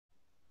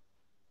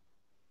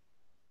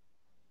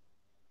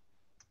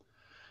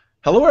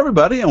Hello,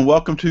 everybody, and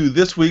welcome to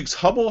this week's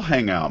Hubble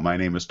Hangout. My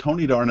name is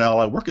Tony Darnell.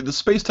 I work at the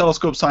Space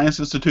Telescope Science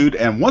Institute,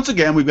 and once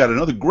again, we've got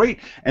another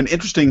great and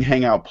interesting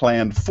hangout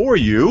planned for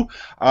you.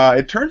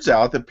 It turns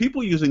out that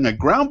people using a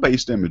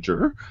ground-based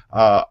imager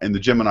in the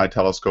Gemini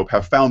telescope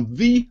have found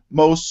the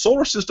most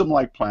solar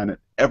system-like planet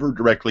ever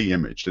directly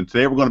imaged. And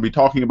today we're going to be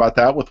talking about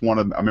that with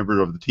a member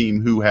of the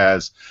team who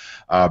has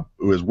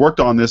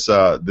worked on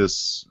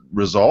this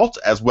result,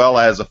 as well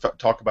as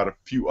talk about a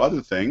few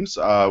other things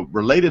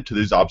related to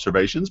these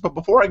observations. But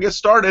before I get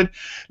started,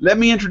 let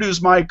me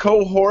introduce my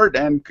cohort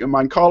and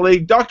my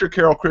colleague, Dr.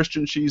 Carol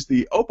Christian. She's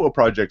the OPO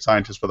project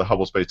scientist for the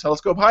Hubble Space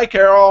Telescope. Hi,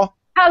 Carol.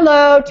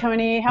 Hello,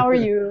 Tony. How are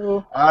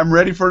you? I'm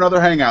ready for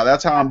another hangout.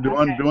 That's how I'm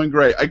doing. Okay. Doing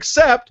great.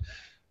 Except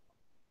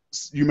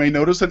you may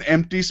notice an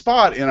empty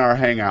spot in our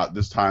hangout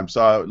this time.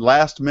 So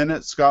last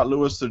minute, Scott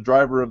Lewis, the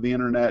driver of the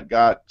internet,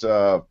 got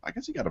I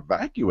guess he got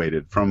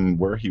evacuated from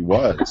where he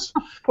was.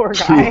 Poor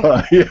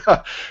guy.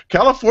 Yeah,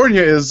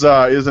 California is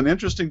an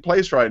interesting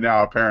place right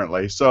now,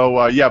 apparently.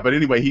 So yeah, but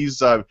anyway,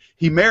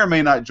 he may or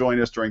may not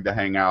join us during the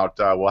hangout.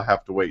 We'll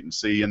have to wait and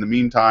see. In the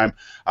meantime,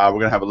 we're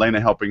going to have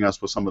Elena helping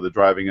us with some of the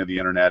driving of the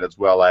internet, as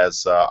well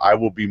as I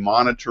will be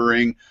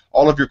monitoring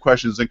all of your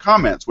questions and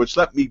comments, which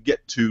let me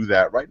get to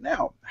that right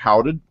now.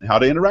 How to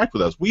interact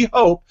with us. We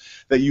hope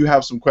that you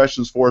have some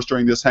questions for us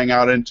during this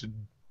hangout, and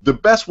the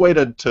best way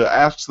to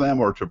ask them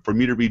or for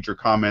me to read your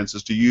comments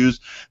is to use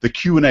the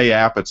Q&A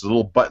app. It's a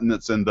little button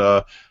that's in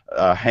the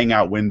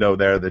hangout window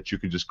there that you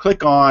can just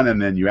click on,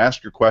 and then you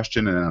ask your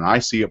question, and then I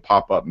see it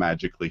pop up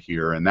magically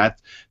here, and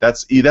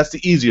that's the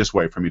easiest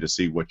way for me to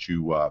see what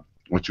you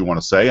want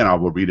to say, and I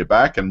will read it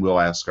back, and we'll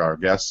ask our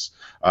guests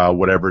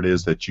whatever it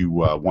is that you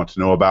want to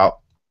know about.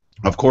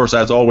 Of course,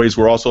 as always,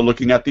 we're also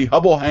looking at the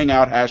Hubble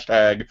Hangout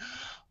hashtag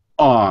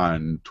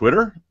on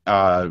Twitter,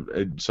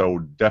 so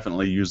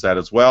definitely use that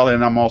as well.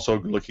 And I'm also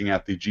looking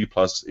at the G+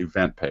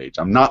 event page.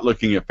 I'm not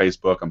looking at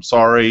Facebook. I'm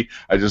sorry,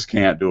 I just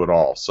can't do it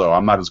all. So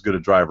I'm not as good a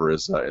driver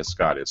as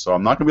Scott is. So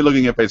I'm not going to be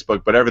looking at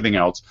Facebook, but everything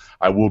else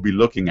I will be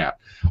looking at.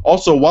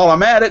 Also, while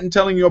I'm at it and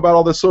telling you about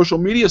all this social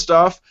media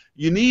stuff,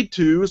 you need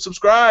to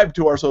subscribe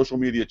to our social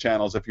media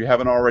channels. If you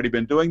haven't already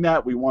been doing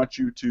that, we want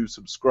you to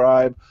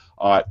subscribe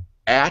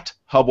at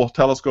Hubble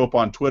Telescope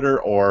on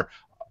Twitter or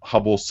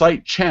Hubble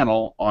Site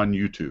Channel on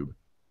YouTube.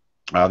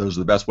 Those are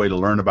the best way to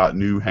learn about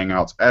new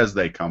hangouts as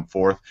they come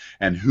forth,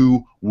 and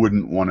who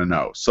wouldn't want to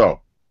know?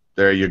 So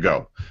there you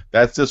go.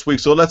 That's this week.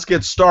 So let's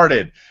get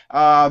started.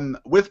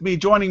 With me,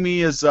 joining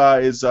me is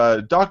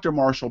Dr.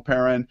 Marshall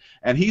Perrin,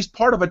 and he's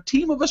part of a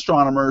team of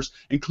astronomers,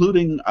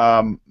 including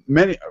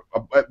many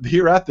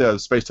here at the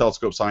Space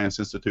Telescope Science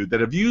Institute, that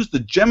have used the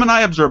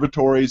Gemini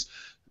Observatories.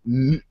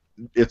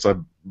 It's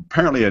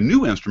apparently a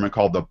new instrument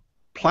called the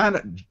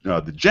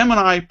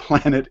Gemini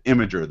Planet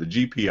Imager, the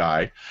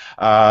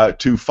GPI,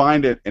 to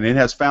find it, and it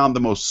has found the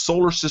most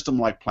solar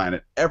system-like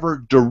planet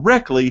ever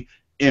directly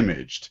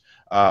imaged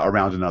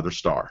around another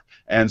star.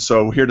 And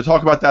so here to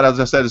talk about that,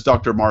 as I said, is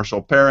Dr.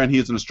 Marshall Perrin. He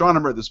is an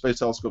astronomer at the Space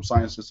Telescope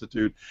Science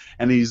Institute,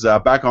 and he's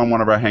back on one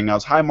of our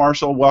hangouts. Hi,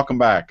 Marshall. Welcome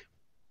back.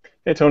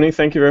 Hey, Tony.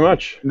 Thank you very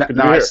much. Good to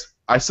be here.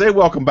 I say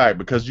welcome back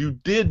because you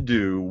did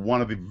do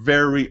one of the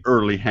very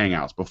early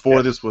hangouts before.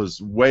 Yes. This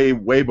was way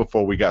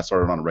before we got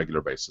started on a regular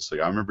basis. So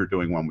I remember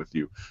doing one with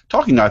you,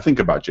 talking, I think,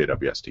 about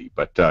JWST.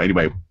 But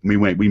anyway, we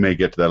may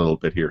get to that a little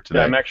bit here today.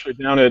 Yeah, I'm actually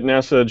down at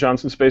NASA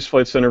Johnson Space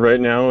Flight Center right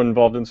now,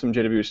 involved in some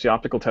JWST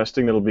optical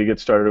testing that'll get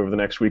started over the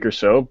next week or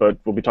so. But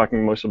we'll be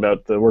talking mostly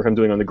about the work I'm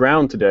doing on the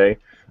ground today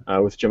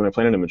with Gemini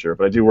Planet Imager.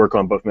 But I do work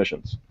on both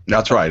missions.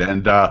 That's right.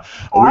 And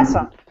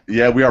awesome.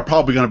 Yeah, we are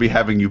probably going to be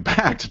having you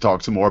back to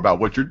talk some more about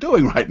what you're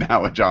doing right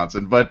now at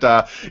Johnson. But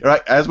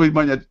right, as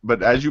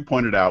you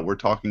pointed out, we're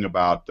talking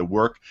about the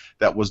work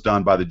that was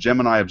done by the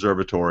Gemini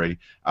Observatory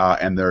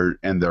and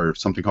their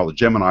something called the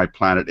Gemini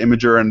Planet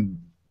Imager.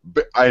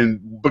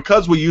 And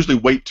because we usually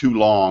wait too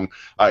long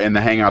in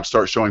the hangout to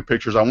start showing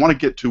pictures, I want to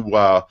get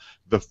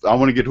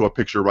to a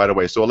picture right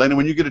away. So Elena,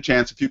 when you get a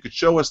chance, if you could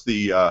show us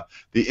the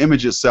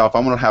image itself,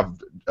 I'm going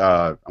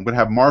to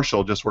have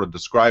Marshall just sort of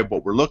describe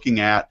what we're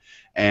looking at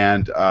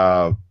and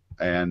talk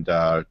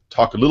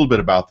a little bit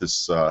about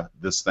this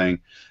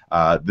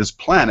this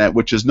planet,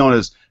 which is known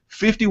as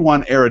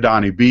 51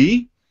 Eridani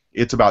B.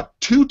 It's about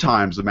 2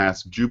 times the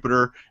mass of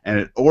Jupiter, and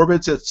it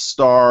orbits its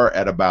star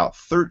at about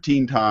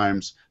 13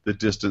 times the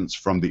distance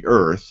from the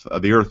Earth.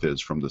 The Earth is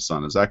from the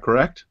Sun. Is that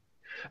correct?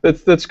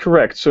 That's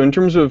correct. So in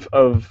terms of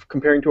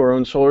comparing to our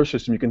own solar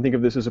system, you can think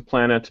of this as a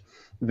planet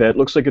that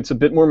looks like it's a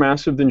bit more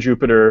massive than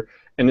Jupiter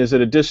and is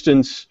at a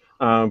distance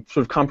sort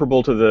of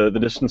comparable to the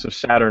distance of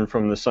Saturn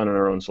from the Sun in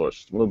our own solar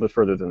system, a little bit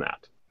further than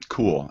that.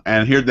 Cool.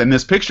 And here, in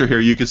this picture here,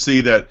 you can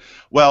see that.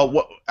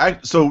 Well,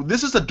 so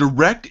this is a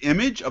direct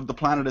image of the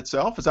planet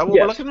itself. Is that what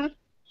we're looking at?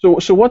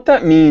 So what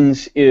that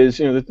means is,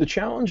 the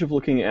challenge of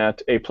looking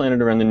at a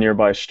planet around the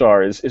nearby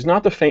star is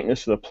not the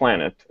faintness of the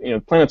planet.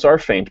 Planets are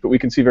faint, but we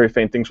can see very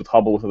faint things with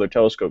Hubble, with other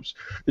telescopes.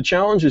 The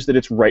challenge is that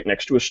it's right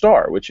next to a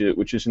star, which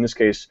is in this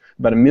case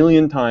about 1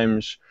 million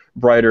times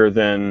brighter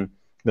than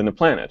the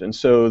planet. And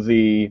so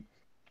the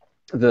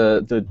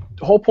the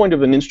whole point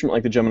of an instrument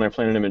like the Gemini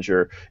Planet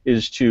Imager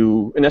is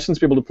to, in essence,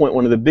 be able to point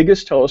one of the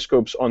biggest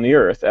telescopes on the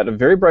Earth at a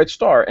very bright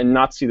star and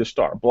not see the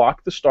star,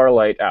 block the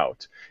starlight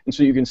out. And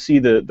so you can see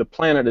the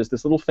planet as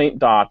this little faint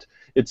dot.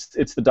 It's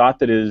the dot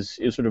that is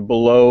sort of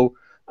below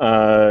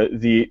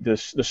the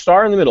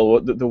star in the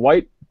middle, the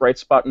white bright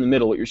spot in the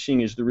middle. What you're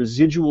seeing is the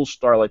residual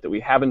starlight that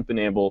we haven't been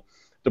able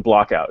to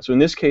block out. So in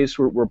this case,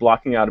 we're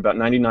blocking out about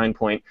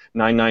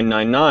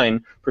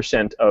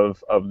 99.9999%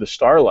 of the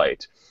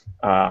starlight.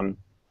 And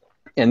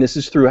this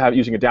is through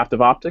using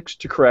adaptive optics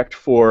to correct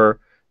for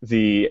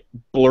the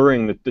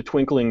blurring, the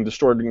twinkling,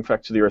 distorting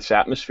effects of the Earth's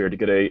atmosphere to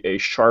get a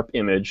sharp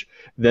image.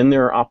 Then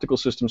there are optical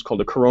systems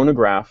called a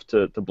coronagraph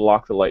to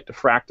block the light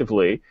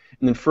diffractively.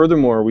 And then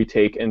furthermore, we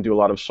take and do a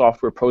lot of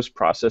software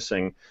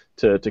post-processing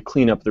to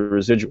clean up the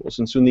residuals.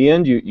 And so in the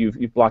end,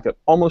 you've blocked out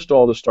almost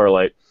all the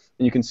starlight.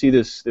 And you can see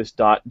this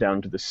dot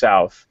down to the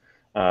south,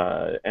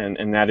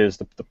 and that is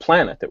the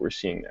planet that we're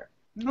seeing there.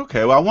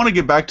 Okay, well, I want to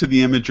get back to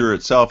the imager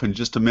itself in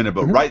just a minute,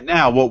 but right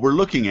now what we're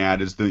looking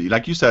at is,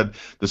 like you said,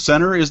 the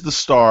center is the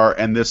star,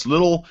 and this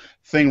little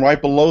thing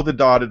right below the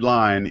dotted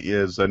line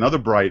is another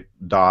bright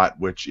dot,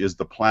 which is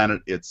the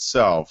planet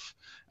itself.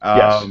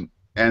 Yes.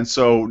 And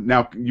so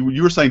now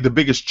you were saying the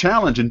biggest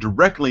challenge in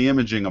directly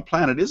imaging a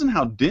planet isn't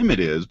how dim it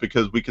is,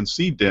 because we can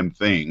see dim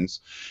things.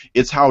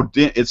 It's how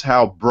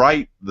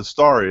bright the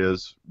star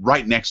is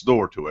right next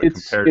door to it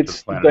compared to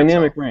the planet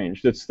dynamic itself.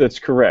 Range. That's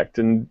correct.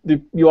 And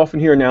you often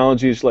hear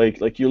analogies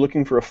like you're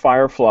looking for a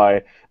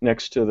firefly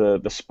next to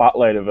the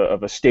spotlight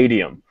of a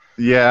stadium.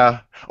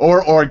 Yeah,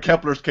 or in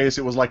Kepler's case,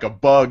 it was like a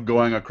bug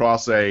going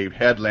across a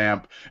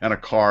headlamp and a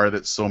car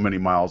that's so many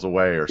miles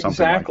away, or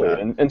something exactly. like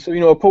that. And so,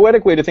 a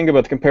poetic way to think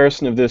about the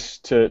comparison of this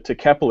to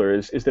Kepler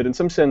is that in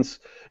some sense,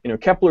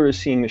 Kepler is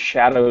seeing the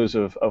shadows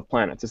of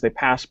planets as they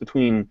pass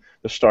between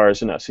the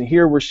stars and us. And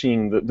here we're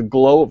seeing the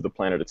glow of the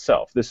planet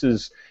itself. This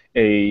is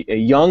a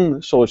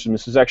young solar system.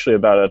 This is actually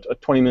about a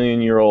 20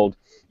 million year old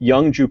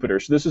young Jupiter.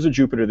 So this is a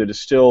Jupiter that is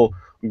still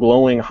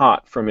glowing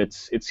hot from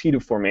its heat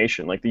of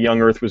formation. Like the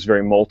young Earth was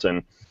very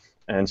molten,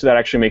 and so that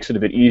actually makes it a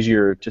bit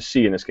easier to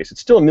see in this case.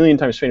 It's still a million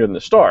times fainter than the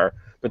star,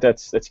 but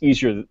that's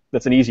easier.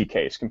 That's an easy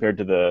case compared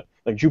to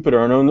like Jupiter.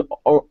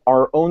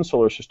 Our own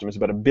solar system is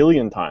about 1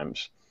 billion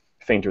times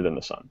fainter than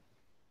the sun.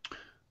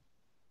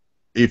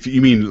 If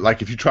you mean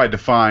like if you tried to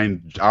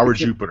find our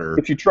Jupiter,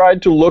 if you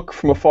tried to look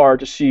from afar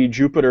to see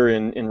Jupiter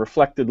in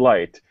reflected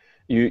light,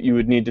 you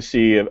would need to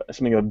see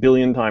something 1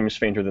 billion times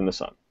fainter than the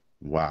sun.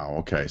 Wow.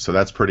 Okay. So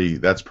that's pretty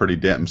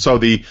dim. So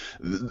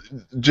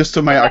just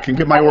so I can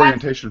get my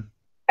orientation.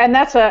 And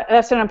that's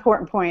an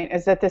important point,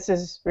 is that this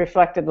is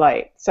reflected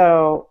light.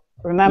 So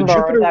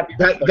remember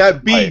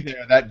that B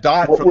there, that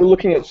dot. What we're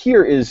looking at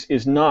here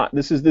is not.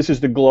 This is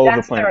the glow of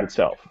the planet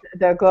itself.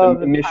 The glow of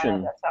the emission.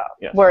 planet itself.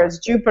 Yes. Whereas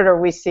Jupiter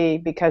we see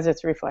because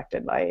it's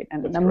reflected light,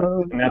 and That's the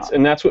moon.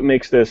 And that's what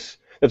makes this.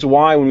 That's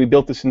why when we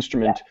built this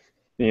instrument,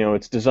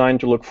 it's designed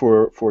to look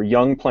for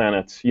young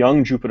planets,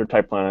 young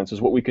Jupiter-type planets,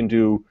 is what we can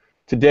do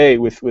today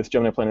with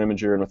Gemini Planet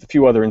Imager and with a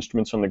few other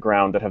instruments on the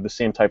ground that have the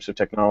same types of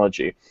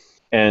technology.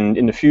 And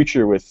in the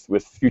future,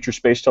 with future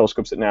space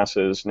telescopes that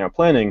NASA is now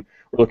planning,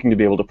 we're looking to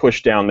be able to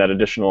push down that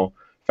additional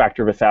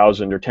factor of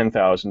 1,000 or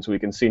 10,000, so we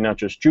can see not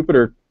just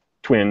Jupiter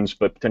twins,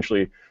 but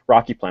potentially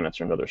rocky planets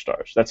or other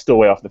stars. That's still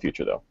way off in the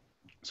future, though.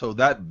 So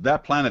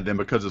that planet then,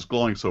 because it's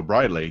glowing so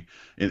brightly,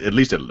 at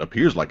least it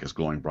appears like it's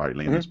glowing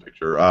brightly in this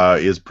picture,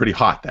 is pretty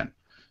hot then.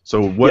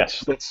 So what?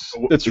 Yes,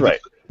 that's right.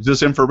 Is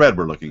this infrared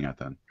we're looking at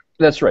then?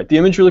 That's right. The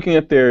image you're looking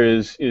at there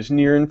is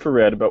near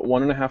infrared, about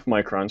 1.5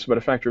 microns, about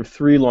a factor of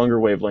 3 longer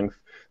wavelength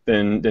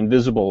than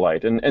visible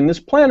light. And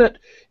this planet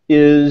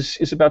is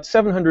about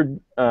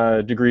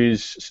 700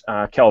 degrees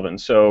Kelvin.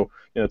 So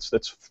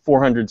that's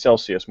 400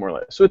 Celsius more or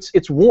less. So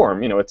it's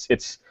warm.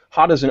 It's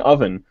hot as an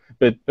oven.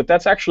 But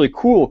that's actually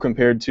cool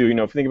compared to if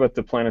you think about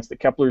the planets that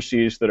Kepler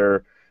sees that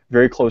are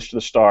very close to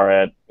the star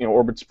at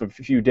orbits of a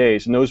few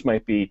days, and those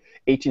might be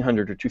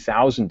 1,800 or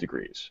 2,000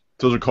 degrees.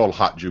 Those are called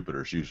hot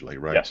Jupiters usually,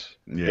 right? Yes.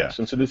 Yeah. Yes.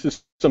 And so this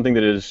is something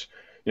that is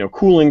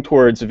cooling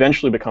towards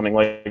eventually becoming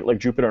like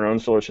Jupiter in our own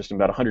solar system,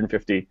 about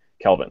 150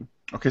 Kelvin.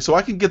 Okay, so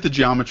I can get the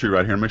geometry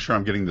right here and make sure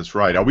I'm getting this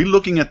right. Are we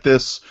looking at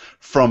this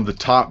from the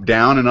top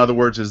down? In other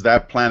words, is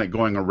that planet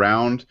going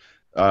around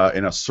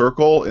in a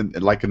circle,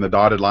 like in the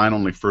dotted line,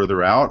 only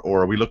further out,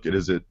 or are we looking?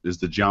 Is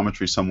the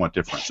geometry somewhat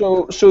different?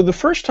 So the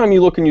first time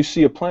you look and you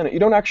see a planet, you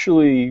don't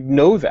actually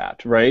know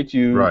that, right?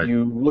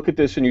 You look at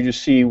this and you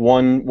just see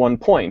one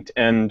point.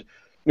 And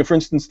for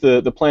instance,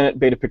 the planet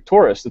Beta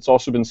Pictoris, that's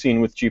also been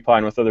seen with GPI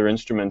and with other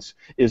instruments,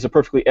 is a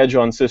perfectly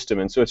edge-on system,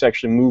 and so it's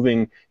actually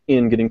moving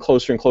in, getting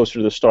closer and closer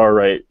to the star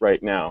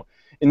right now.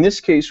 In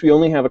this case, we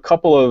only have a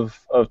couple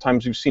of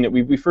times we've seen it.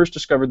 We first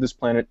discovered this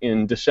planet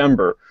in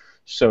December,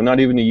 so not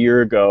even a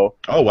year ago.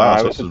 Oh, wow,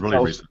 so this is really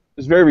recent.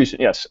 It's very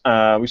recent, yes.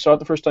 We saw it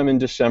the first time in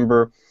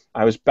December.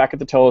 I was back at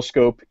the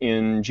telescope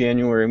in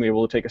January, and we were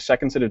able to take a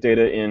second set of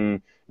data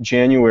in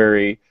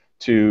January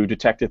to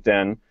detect it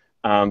then.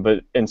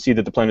 And see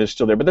that the planet is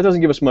still there, but that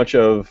doesn't give us much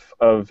of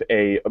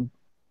a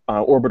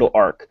orbital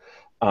arc.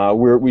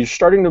 We're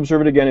starting to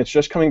observe it again. It's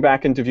just coming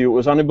back into view. It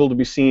was unable to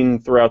be seen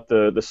throughout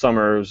the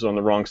summer. It was on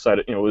the wrong side.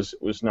 You know, it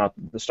was not,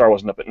 the star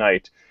wasn't up at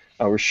night.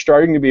 We're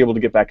starting to be able to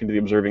get back into the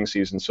observing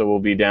season, so we'll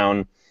be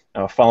down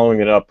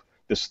following it up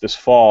this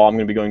fall. I'm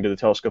going to be going to the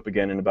telescope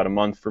again in about a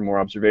month for more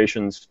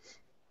observations.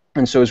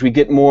 And so as we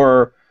get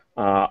more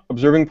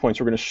observing points,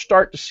 we're going to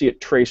start to see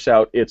it trace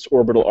out its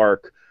orbital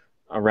arc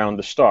around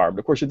the star. But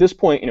of course, at this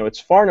point, you know, it's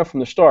far enough from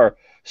the star.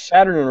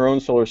 Saturn in our own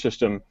solar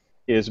system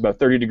is about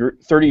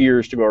 30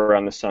 years to go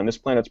around the sun. This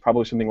planet's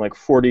probably something like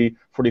 40,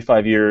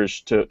 45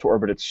 years to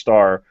orbit its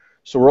star.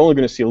 So we're only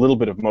going to see a little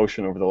bit of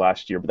motion over the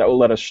last year, but that will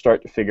let us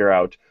start to figure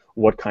out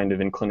what kind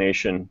of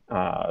inclination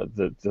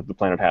the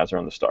planet has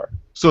around the star.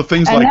 So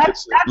things and like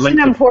that's an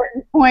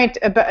important point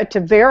to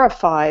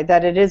verify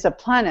that it is a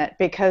planet,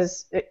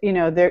 because you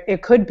know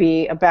it could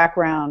be a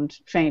background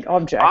faint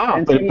object.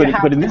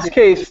 But in this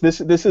case, this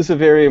is a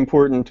very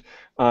important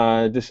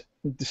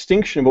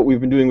distinction of what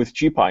we've been doing with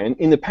GPI. And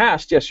in the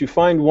past, yes, you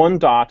find one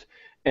dot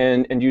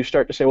and you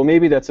start to say, well,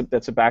 maybe that's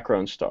a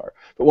background star.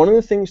 But one of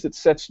the things that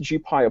sets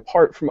GPI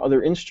apart from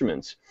other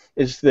instruments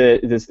is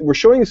that we're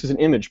showing this as an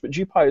image, but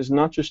GPI is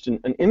not just an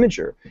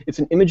imager, it's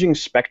an imaging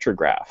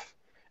spectrograph.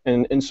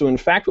 And so in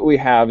fact what we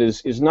have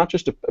is not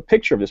just a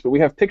picture of this, but we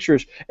have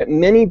pictures at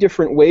many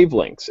different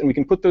wavelengths, and we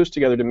can put those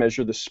together to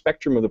measure the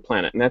spectrum of the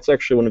planet. And that's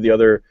actually one of the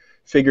other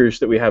figures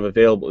that we have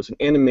available, is an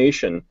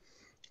animation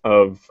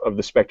of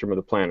the spectrum of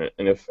the planet.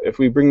 And if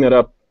we bring that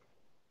up,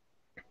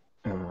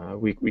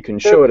 we can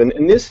show it.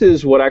 And this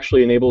is what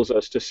actually enables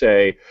us to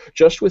say,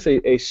 just with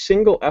a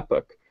single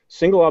epoch,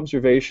 single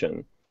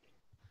observation,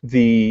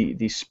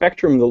 the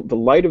spectrum, the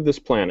light of this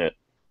planet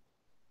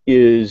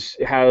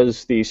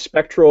has the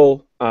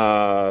spectral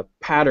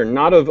pattern,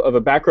 not of a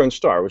background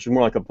star, which is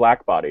more like a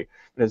black body,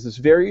 but has this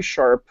very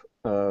sharp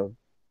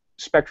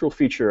spectral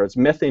feature. It's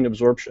methane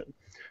absorption.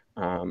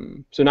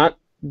 So not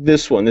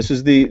this one. This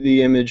is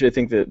the image. I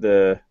think that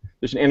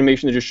there's an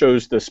animation that just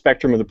shows the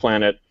spectrum of the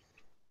planet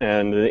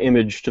and the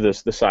image to the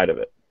side of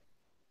it.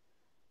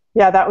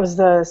 Yeah, that was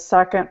the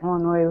second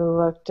one we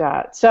looked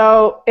at.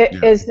 So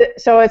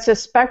so it's a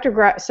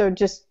spectrograph. So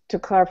just to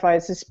clarify,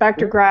 it's a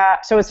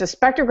spectrograph. So it's a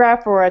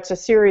spectrograph, or it's a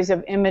series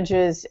of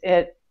images.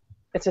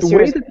 It's a series.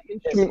 The way that the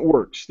instrument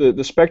works, the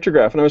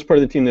spectrograph, and I was part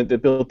of the team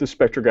that built this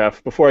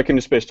spectrograph. Before I came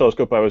to Space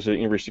Telescope, I was at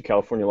University of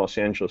California, Los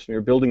Angeles, and we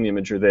were building the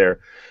imager there.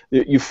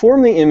 You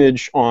form the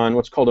image on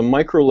what's called a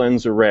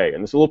microlens array,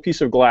 and it's a little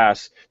piece of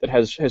glass that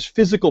has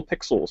physical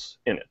pixels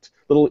in it.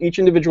 Each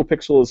individual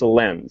pixel is a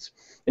lens,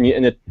 and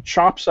it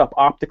chops up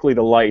optically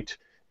the light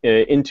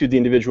into the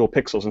individual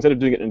pixels. Instead of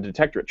doing it in a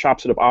detector, it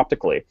chops it up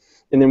optically.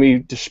 And then we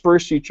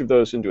disperse each of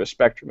those into a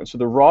spectrum. And so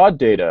the raw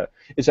data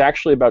is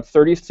actually about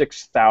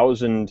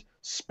 36,000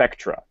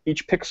 spectra.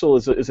 Each pixel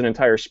is an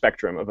entire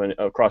spectrum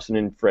across an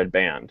infrared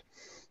band.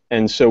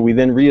 And so we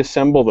then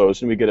reassemble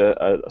those, and we get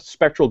a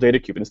spectral data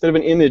cube. Instead of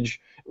an image,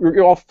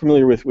 you're all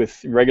familiar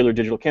with regular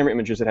digital camera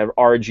images that have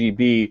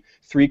RGB,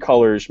 3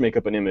 colors make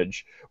up an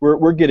image.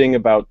 We're getting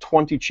about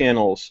 20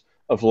 channels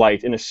of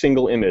light in a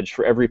single image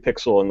for every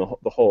pixel in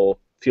the whole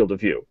field of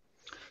view.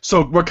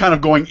 So we're kind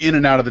of going in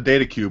and out of the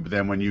data cube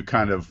then when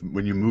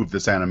you move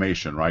this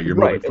animation, right? You're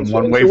moving from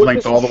one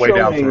wavelength all the way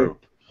down through.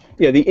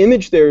 Yeah, the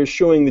image there is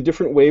showing the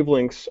different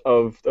wavelengths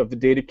of the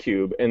data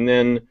cube, and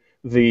then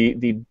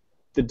the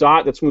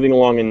dot that's moving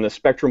along in the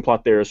spectrum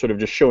plot there is sort of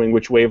just showing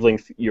which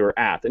wavelength you're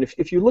at. And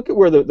if you look at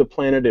where the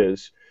planet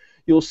is,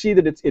 you'll see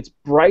that it's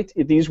bright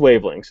at these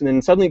wavelengths, and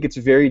then suddenly it gets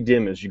very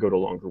dim as you go to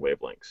longer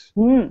wavelengths.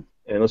 Mm.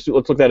 And let's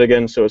look at that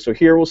again. So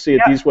here we'll see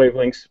at these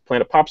wavelengths,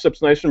 planet pops up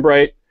nice and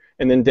bright,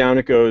 and then down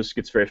it goes,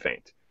 gets very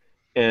faint.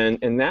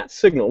 And that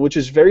signal, which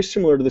is very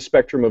similar to the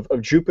spectrum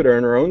of Jupiter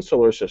in our own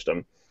solar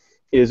system,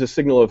 is a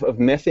signal of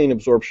methane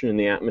absorption in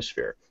the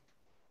atmosphere.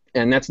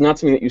 And that's not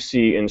something that you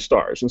see in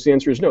stars. And so the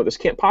answer is no, this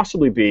can't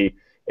possibly be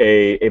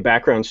a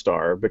background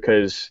star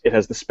because it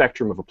has the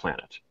spectrum of a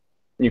planet.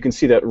 And you can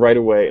see that right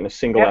away in a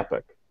single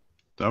epoch.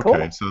 Okay,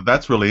 cool. So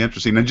that's really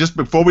interesting. And just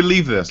before we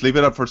leave it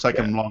up for a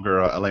second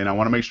longer, Elaine, I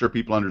want to make sure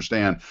people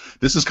understand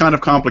this is kind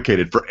of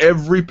complicated. For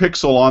every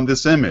pixel on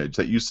this image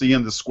that you see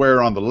in the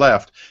square on the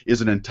left is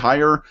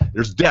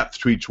there's depth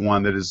to each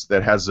one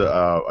that has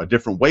a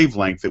different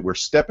wavelength that we're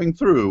stepping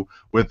through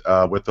with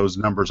those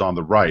numbers on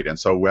the right. And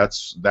so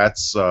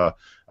that's why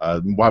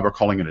we're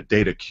calling it a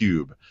data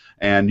cube.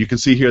 And you can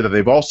see here that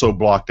they've also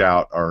blocked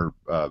out, or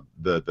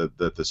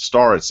the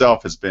star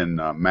itself has been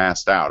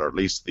masked out, or at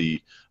least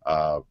the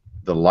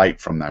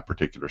light from that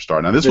particular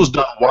star. Now, this was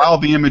done while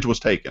the image was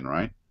taken,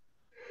 right?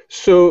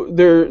 So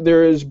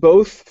there is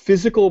both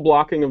physical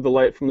blocking of the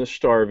light from the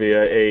star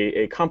via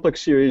a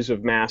complex series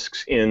of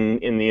masks in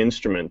the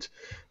instrument,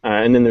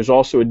 and then there's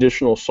also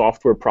additional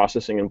software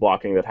processing and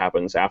blocking that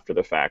happens after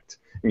the fact.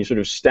 And you sort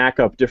of stack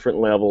up different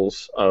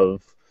levels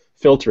of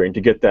filtering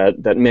to get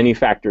that many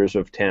factors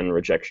of 10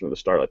 rejection of the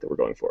starlight that we're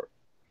going for.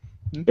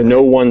 Okay. And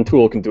no one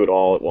tool can do it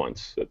all at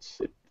once. It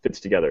fits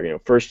together. You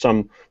know, first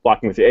some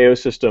blocking with the AO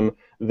system,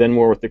 then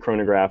more with the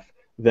chronograph,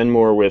 then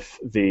more with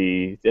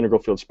the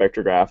integral field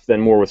spectrograph,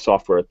 then more with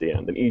software at the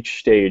end. And each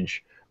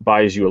stage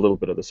buys you a little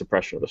bit of the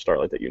suppression of the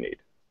starlight that you need.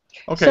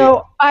 Okay.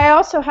 So I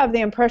also have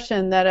the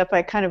impression that if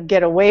I kind of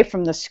get away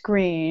from the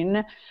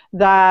screen,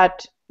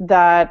 that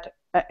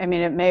I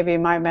mean, it may be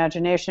my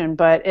imagination,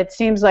 but it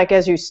seems like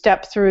as you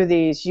step through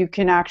these, you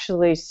can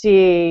actually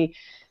see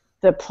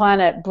the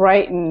planet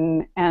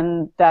brighten,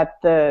 and that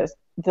the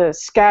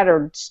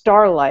scattered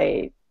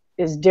starlight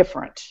is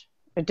different.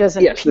 It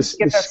doesn't. Yes, the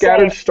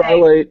scattered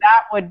starlight.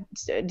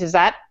 Does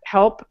that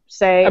help?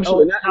 Say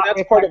absolutely, and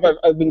that's part of.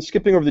 I've been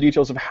skipping over the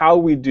details of how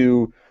we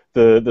do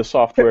the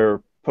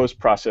software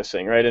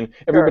post-processing, right? And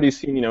everybody's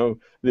seen, you know,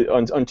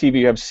 on TV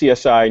you have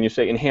CSI and you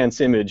say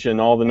enhance image and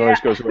all the noise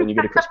goes away and you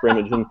get a crisper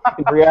image. And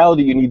in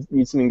reality, you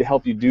need something to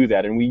help you do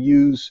that. And we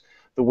use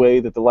the way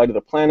that the light of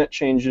the planet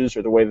changes,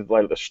 or the way that the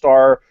light of the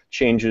star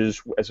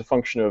changes as a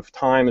function of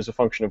time, as a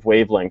function of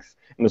wavelength.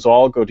 And those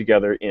all go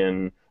together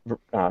in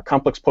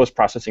complex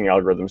post-processing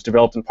algorithms,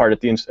 developed in part at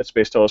the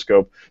Space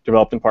Telescope,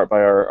 developed in part by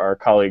our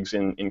colleagues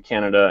in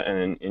Canada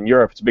and in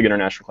Europe. It's a big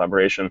international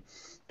collaboration.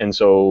 And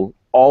so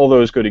all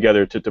those go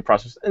together to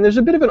process. And there's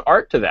a bit of an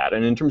art to that.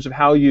 And in terms of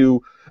how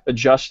you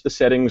adjust the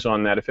settings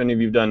on that, if any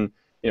of you have done,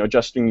 you know,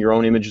 adjusting your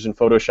own images in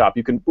Photoshop,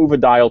 you can move a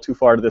dial too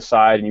far to the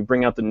side and you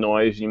bring out the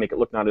noise and you make it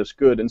look not as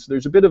good. And so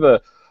there's a bit of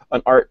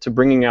an art to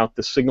bringing out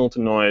the signal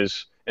to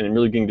noise and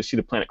really getting to see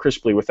the planet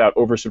crisply without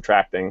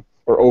over-subtracting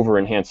or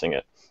over-enhancing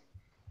it.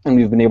 And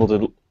we've been able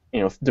to,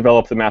 you know,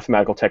 develop the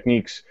mathematical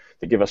techniques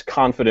that give us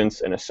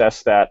confidence and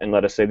assess that and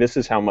let us say this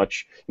is how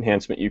much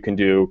enhancement you can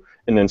do,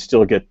 and then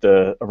still get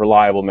a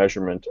reliable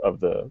measurement of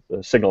the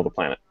signal of the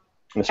planet.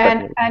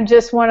 And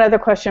just one other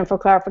question for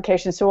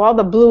clarification. So all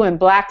the blue and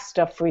black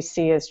stuff we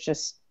see is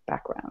just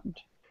background?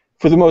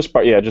 For the most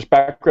part, yeah, just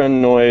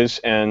background noise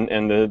and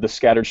the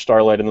scattered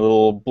starlight and the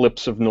little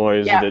blips of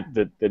noise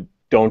that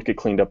don't get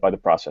cleaned up by the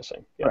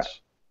processing. Yes. Right.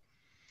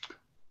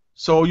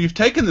 So you've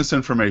taken this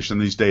information,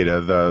 these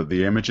data,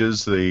 the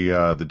images,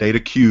 the data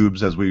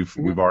cubes, as we've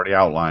already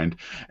outlined,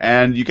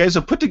 and you guys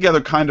have put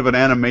together kind of an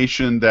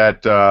animation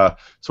that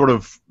sort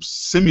of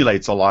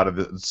simulates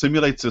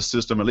simulates the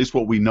system, at least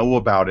what we know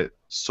about it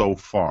so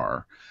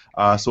far.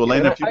 So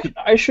Elena, if you could,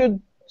 I should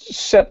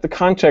set the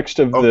context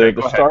of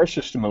the star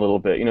system a little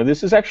bit. You know,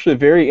 this is actually a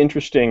very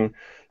interesting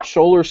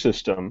solar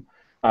system.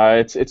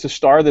 It's a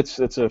star that's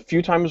a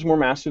few times more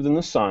massive than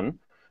the Sun.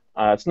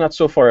 It's not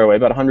so far away,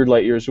 about 100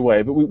 light years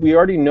away, but we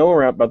already know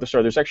about the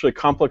star. There's actually a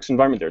complex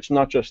environment there. It's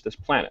not just this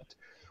planet.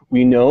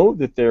 We know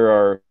that there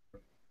are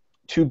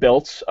two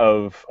belts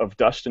of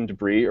dust and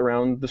debris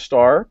around the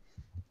star.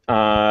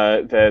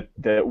 That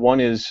one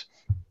is,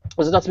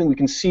 well, it's not something we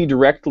can see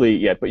directly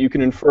yet, but you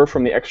can infer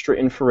from the extra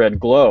infrared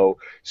glow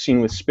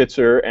seen with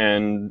Spitzer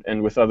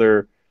and with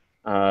other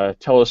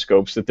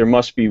telescopes that there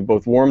must be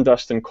both warm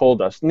dust and cold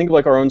dust. And think of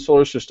like our own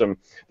solar system.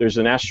 There's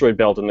an asteroid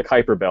belt and the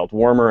Kuiper belt,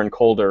 warmer and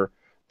colder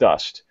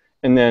dust.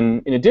 And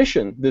then, in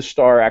addition, this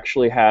star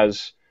actually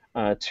has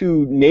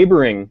two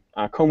neighboring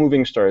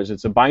co-moving stars.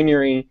 It's a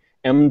binary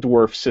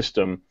M-dwarf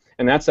system,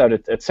 and that's out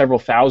at several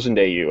thousand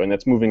AU, and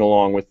that's moving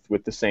along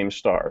with the same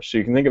star. So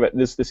you can think about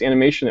this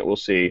animation that we'll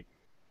see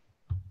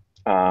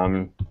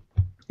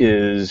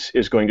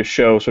is going to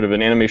show sort of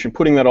an animation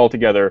putting that all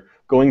together,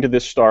 going to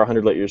this star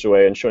 100 light years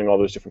away, and showing all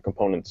those different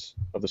components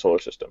of the solar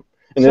system.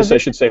 And this, I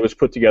should say, was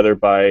put together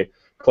by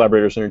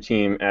collaborators on her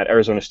team at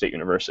Arizona State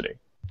University.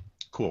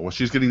 Cool. Well,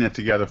 she's getting that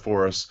together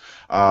for us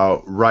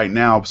right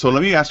now. So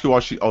let me ask you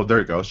while oh, there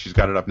it goes. She's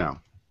got it up now.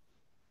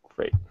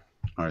 Great.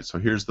 All right, so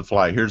here's the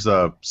fly. Here's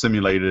a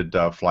simulated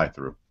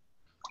fly-through.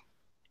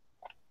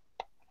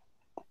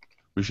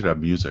 We should have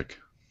music.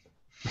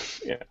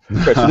 Yeah.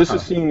 Right, so this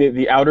is seeing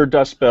the outer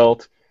dust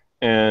belt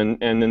and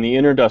then the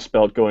inner dust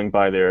belt going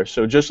by there.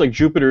 So just like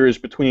Jupiter is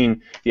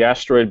between the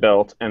asteroid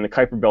belt and the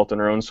Kuiper belt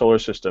in our own solar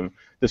system,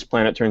 this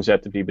planet turns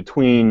out to be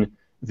between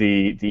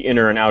the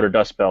inner and outer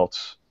dust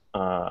belts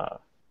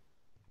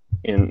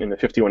in the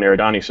 51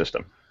 Eridani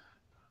system.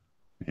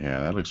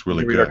 Yeah, that looks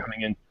really good. Here we are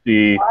coming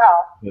into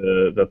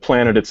the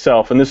planet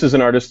itself, and this is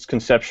an artist's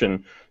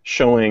conception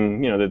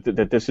showing, you know,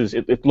 that this is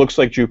it looks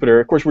like Jupiter.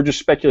 Of course, we're just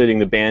speculating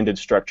the banded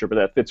structure, but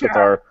that fits with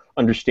our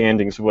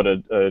understandings of what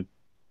a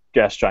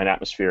gas giant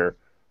atmosphere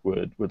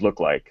would look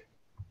like.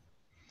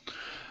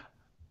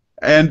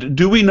 And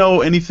do we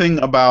know anything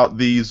about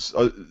these?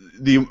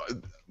 I'm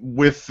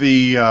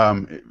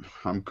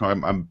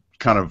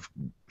kind of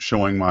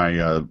showing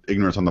my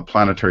ignorance on the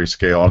planetary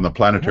scale, on the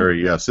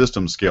planetary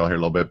system scale here a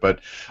little bit,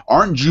 but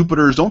aren't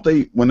Jupiters, don't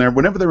they,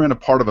 whenever they're in a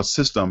part of a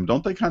system,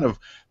 don't they kind of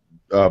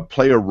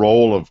play a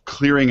role of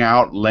clearing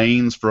out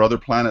lanes for other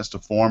planets to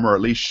form, or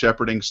at least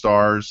shepherding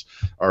stars,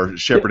 or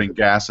shepherding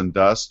gas and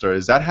dust? Or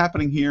is that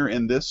happening here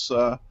in this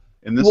well,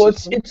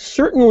 system? It's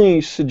certainly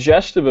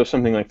suggestive of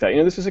something like that. You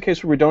know, this is a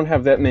case where we don't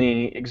have that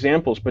many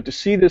examples, but to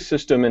see this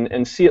system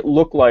and see it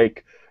look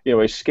like, you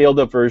know, a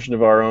scaled-up version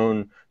of our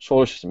own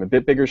solar system, a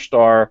bit bigger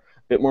star, a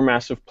bit more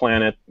massive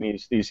planet,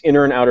 these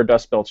inner and outer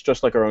dust belts,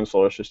 just like our own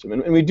solar system.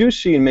 And we do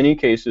see, in many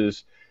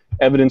cases,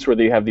 evidence where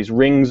they have these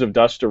rings of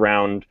dust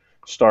around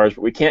stars,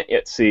 but we can't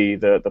yet see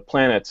the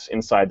planets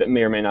inside that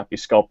may or may not be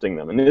sculpting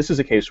them. And this is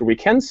a case where we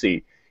can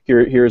see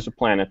here's a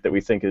planet that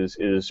we think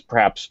is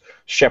perhaps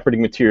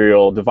shepherding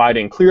material,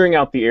 dividing, clearing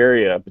out the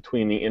area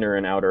between the inner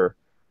and outer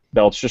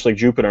belts, just like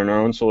Jupiter in our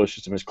own solar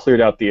system has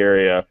cleared out the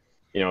area,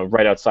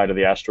 right outside of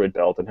the asteroid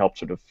belt and helped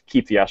sort of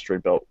keep the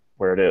asteroid belt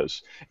where it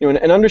is. And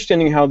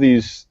understanding how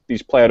these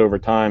play out over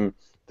time,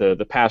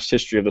 the past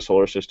history of the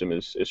solar system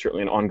is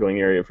certainly an ongoing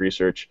area of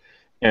research.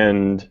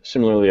 And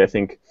similarly, I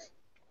think,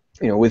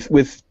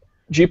 with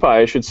GPI,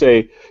 I should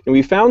say,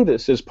 we found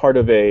this as part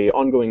of a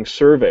ongoing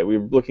survey. We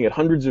were looking at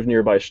hundreds of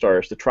nearby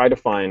stars to try to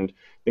find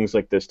things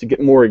like this, to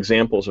get more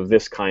examples of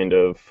this kind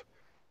of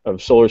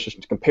solar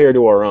systems compared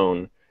to our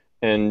own.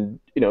 And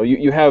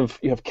you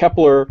have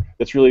Kepler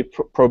that's really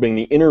probing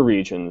the inner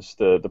regions,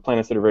 the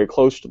planets that are very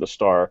close to the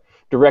star.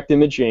 Direct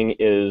imaging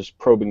is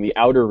probing the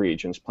outer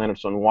regions,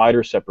 planets on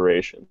wider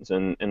separations.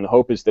 And the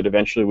hope is that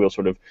eventually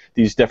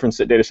these different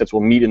data sets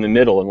will meet in the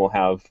middle and we'll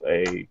have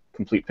a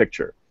complete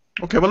picture.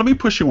 Okay, well, let me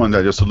push you on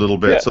that just a little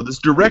bit. Yeah. So this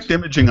direct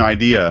imaging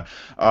idea,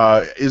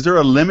 is there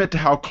a limit to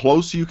how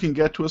close you can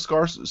get to a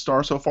star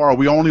so far? Are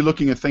we only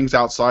looking at things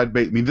outside?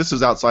 I mean, this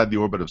is outside the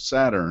orbit of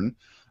Saturn,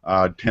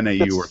 10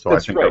 AU or so, I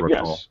think I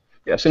recall.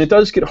 Yes, and it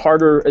does get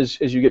harder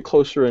as you get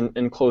closer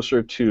and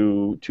closer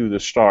to the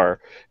star.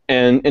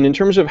 And in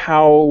terms of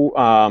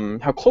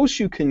how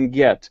close you can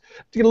get, to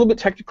get a little bit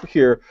technical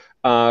here,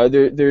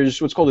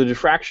 there's what's called a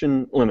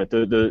diffraction limit.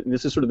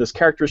 This is sort of this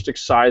characteristic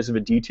size of a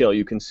detail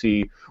you can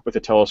see with a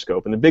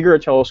telescope. And the bigger a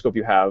telescope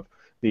you have,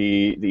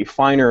 the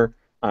finer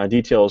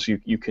details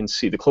you can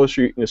see.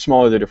 The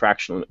smaller the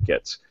diffraction limit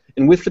gets.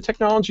 And with the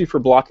technology for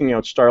blocking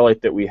out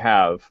starlight that we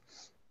have,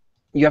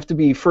 you have to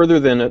be further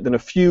than a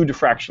few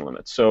diffraction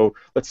limits. So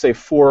let's say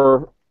 3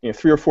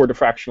 or 4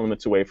 diffraction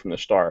limits away from the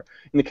star.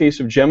 In the case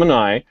of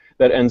Gemini,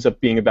 that ends up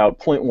being about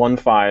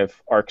 0.15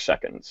 arc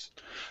seconds.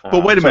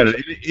 But wait a minute,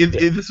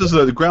 this is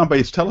a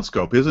ground-based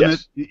telescope, isn't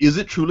it? Is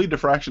it truly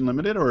diffraction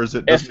limited, or is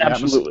it? Yes,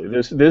 absolutely.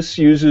 This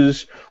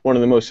uses one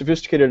of the most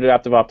sophisticated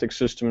adaptive optics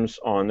systems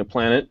on the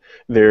planet.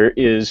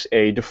 There's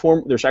actually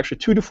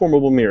 2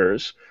 deformable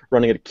mirrors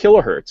running at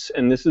kilohertz,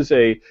 and this is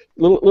a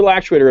little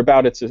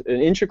actuator it's an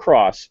inch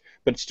across,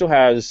 but it still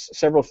has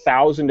several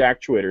thousand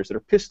actuators that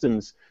are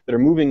pistons that are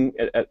moving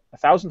at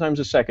 1,000 times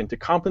a second to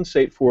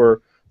compensate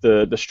for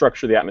the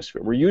structure of the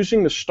atmosphere. We're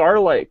using the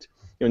starlight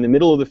in the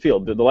middle of the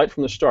field, the light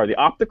from the star, the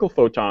optical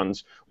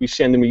photons we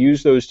send, and we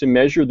use those to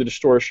measure the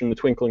distortion, the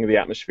twinkling of the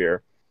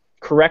atmosphere,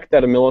 correct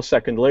that a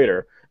millisecond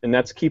later, and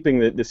that's keeping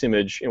this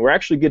image. And we're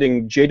actually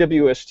getting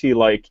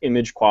JWST-like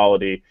image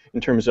quality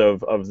in terms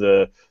of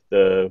the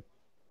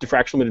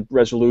diffraction limited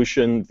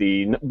resolution,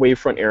 the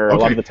wavefront error, a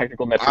lot of the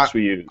technical metrics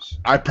we use.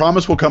 I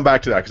promise we'll come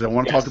back to that because I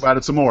want to talk about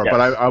it some more.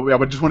 But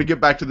I just want to get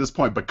back to this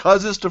point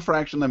because it's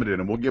diffraction limited,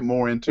 and we'll get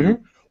more into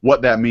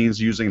what that means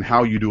using and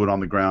how you do it on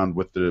the ground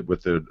with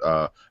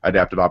the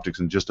adaptive optics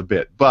in just a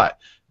bit. But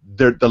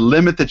the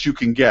limit that you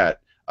can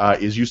get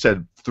is, you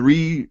said,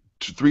 3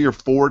 or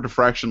 4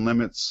 diffraction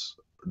limits.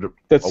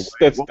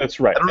 That's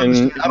right. I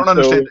don't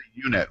understand the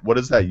unit. What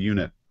does that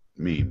unit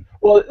mean?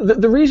 Well,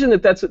 the reason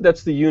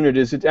that's the unit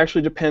is it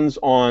actually depends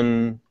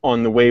on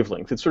the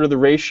wavelength. It's sort of the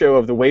ratio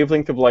of the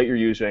wavelength of light you're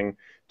using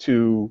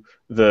to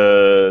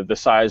the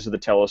size of the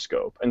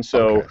telescope. And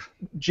so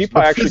GPI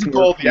actually can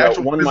go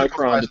from 1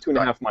 micron to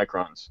 2.5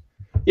 microns.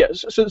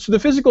 Yes. So the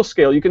physical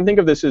scale, you can think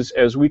of this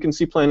as we can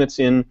see planets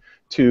in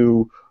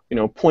to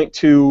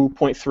 0.2,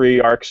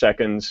 0.3 arc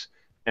seconds,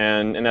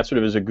 and that sort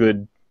of is a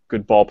good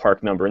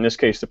ballpark number. In this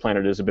case, the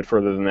planet is a bit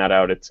further than that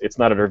out. It's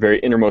not at our very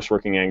innermost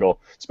working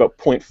angle. It's about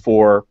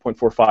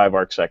 0.45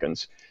 arc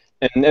seconds.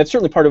 And that's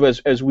certainly part of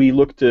as we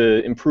look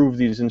to improve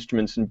these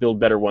instruments and build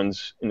better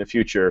ones in the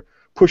future,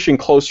 pushing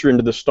closer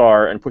into the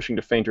star and pushing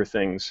to fainter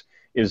things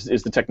is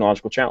the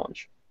technological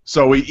challenge.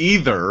 So we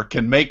either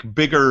can make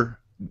bigger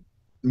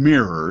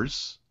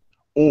mirrors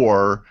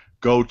or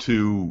go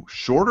to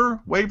shorter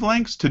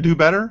wavelengths to do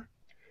better?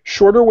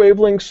 Shorter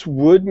wavelengths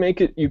would make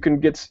it you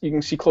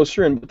can see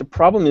closer in, but the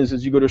problem is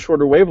as you go to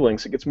shorter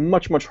wavelengths, it gets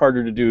much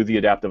harder to do the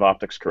adaptive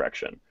optics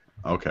correction.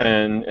 Okay.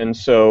 And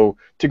so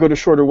to go to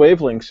shorter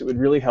wavelengths, it would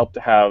really help to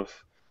have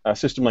a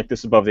system like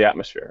this above the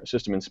atmosphere, a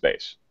system in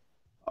space.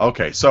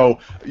 Okay, so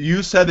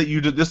you said that you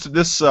did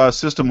this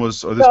system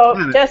was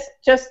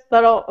just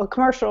a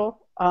commercial,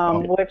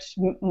 which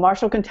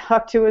Marshall can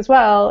talk to as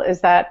well,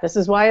 is that this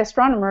is why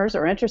astronomers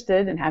are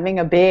interested in having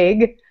a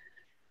big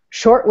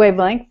short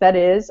wavelength that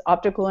is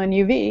optical and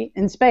UV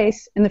in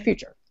space in the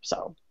future.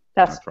 So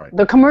that's right.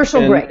 The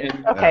commercial break.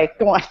 Okay,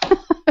 go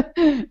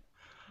on.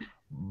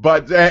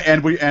 But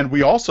and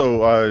we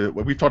also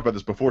we've talked about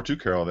this before too,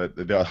 Carol. That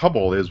the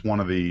Hubble is one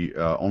of the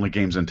only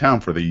games in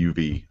town for the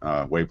UV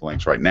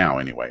wavelengths right now,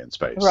 anyway, in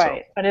space.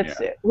 Right, so, but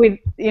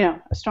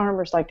it's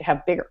astronomers like to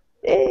have bigger.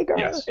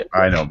 Yes,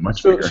 I know,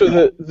 much bigger. So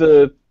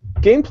the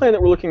game plan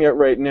that we're looking at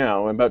right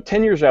now, about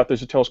 10 years out,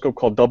 there's a telescope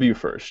called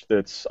WFIRST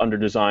that's under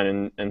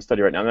design and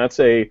study right now. And that's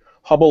a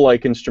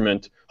Hubble-like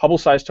instrument,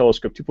 Hubble-sized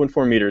telescope,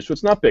 2.4 meters, so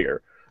it's not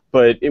bigger.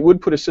 but it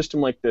would put a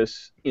system like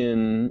this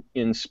in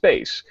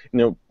space.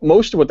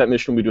 Most of what that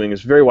mission will be doing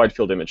is very wide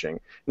field imaging, and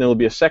there will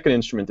be a second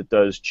instrument that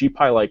does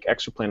GPI-like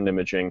exoplanet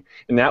imaging,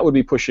 and that would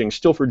be pushing,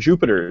 still for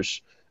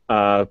Jupiter's,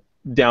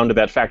 down to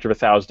that factor of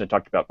 1,000 I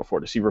talked about before,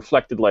 to see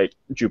reflected light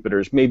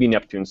Jupiters, maybe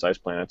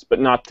Neptune-sized planets, but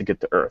not to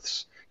get to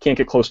Earth's. Can't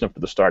get close enough to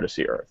the star to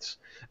see Earth's.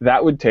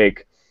 That would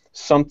take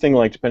something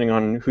like, depending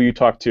on who you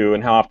talk to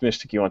and how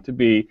optimistic you want to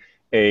be,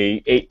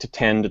 a 8 to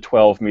 10 to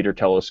 12 meter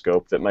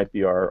telescope that might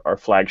be our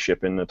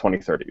flagship in the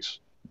 2030s.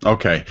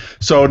 Okay,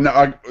 so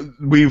now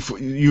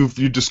you've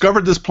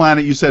discovered this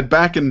planet. You said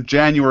back in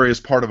January as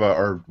part of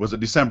or was it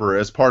December,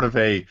 as part of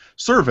a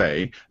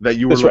survey that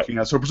you were looking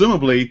at. So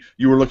presumably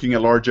you were looking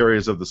at large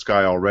areas of the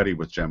sky already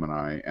with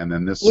Gemini, and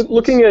then this.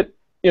 Looking at,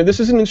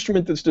 this is an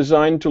instrument that's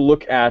designed to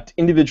look at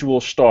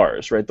individual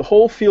stars, right? The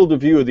whole field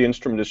of view of the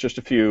instrument is just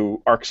a few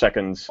arc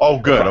seconds. Oh,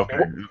 good. Okay.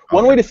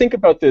 One way to think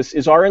about this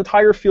is our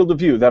entire field of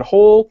view, that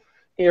whole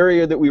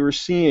area that we were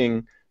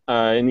seeing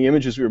in the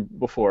images we were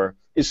before,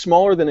 is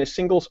smaller than a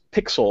single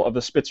pixel of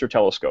the Spitzer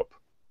telescope.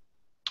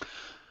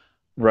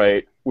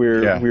 Right?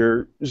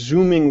 We're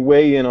zooming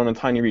way in on a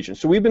tiny region.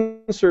 So we've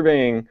been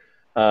surveying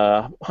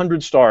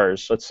 100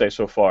 stars, let's say,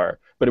 so far,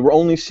 but we're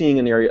only seeing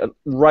an area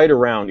right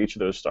around each of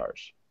those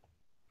stars.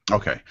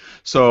 Okay,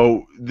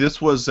 so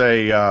this was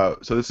so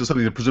this is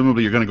something that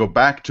presumably you're going to go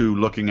back to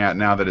looking at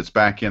now that it's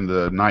back in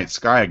the night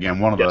sky again.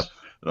 One of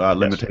the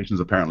limitations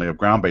apparently of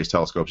ground-based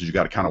telescopes is you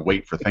got to kind of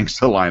wait for things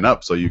to line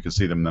up so you can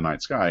see them in the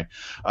night sky.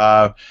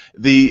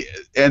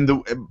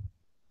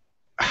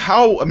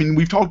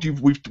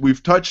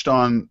 We've touched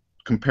on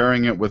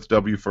comparing it with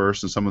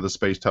WFIRST and some of the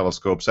space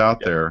telescopes out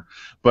there,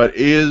 but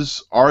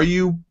are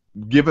you,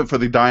 given for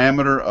the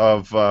diameter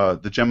of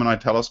the Gemini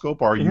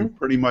telescope, are you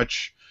pretty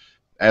much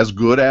as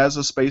good as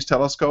a space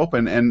telescope?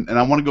 And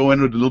I want to go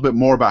into it a little bit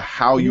more about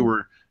how you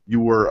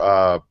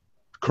were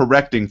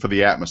correcting for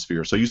the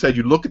atmosphere. So you said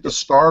you look at the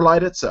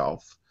starlight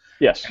itself.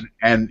 Yes.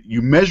 And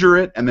you measure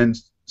it, and then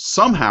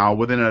somehow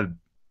within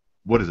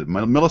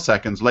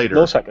milliseconds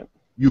later,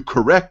 you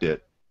correct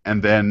it,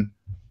 and then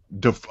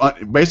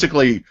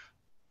basically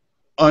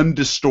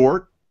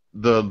undistort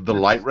the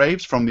light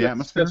rays from the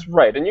atmosphere. That's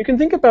right. And you can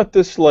think about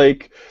this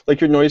like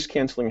your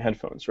noise-canceling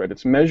headphones, right?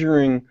 It's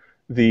measuring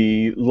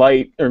the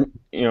light, or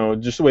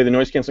just the way the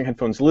noise-canceling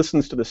headphones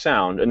listens to the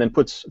sound and then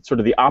puts sort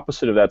of the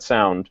opposite of that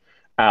sound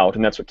out,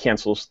 and that's what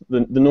cancels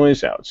the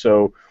noise out.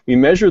 So we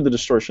measure the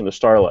distortion of the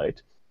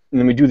starlight, and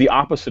then we do the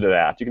opposite of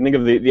that. You can think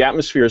of the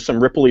atmosphere as some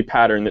ripply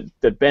pattern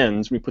that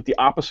bends. We put the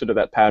opposite of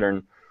that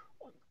pattern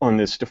on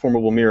this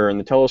deformable mirror in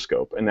the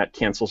telescope, and that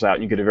cancels out,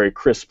 and you get a very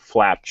crisp,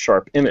 flat,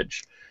 sharp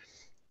image.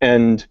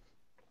 And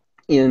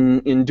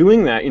in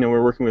doing that,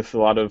 we're working with a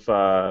lot of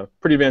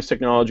pretty advanced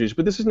technologies,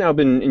 but this has now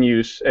been in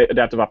use,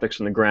 adaptive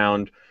optics on the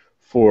ground,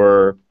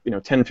 for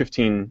 10,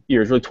 15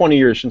 years, really 20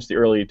 years since the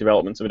early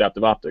developments of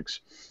adaptive optics.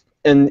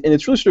 And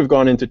it's really sort of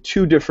gone into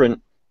two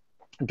different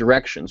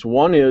directions.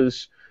 One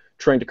is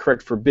trying to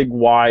correct for big,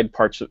 wide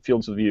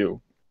fields of view,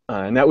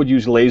 and that would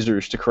use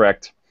lasers to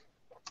correct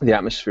the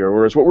atmosphere,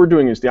 whereas what we're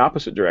doing is the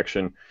opposite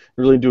direction,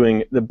 really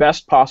doing the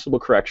best possible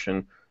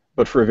correction,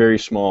 but for a very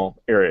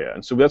small area.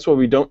 And so that's why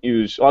we don't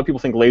use, a lot of people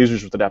think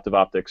lasers with adaptive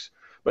optics,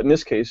 but in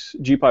this case,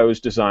 GPI was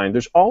designed,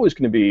 there's always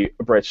going to be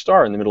a bright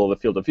star in the middle of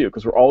the field of view,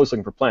 because we're always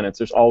looking for planets.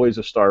 There's always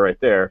a star right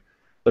there.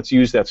 Let's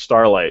use that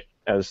starlight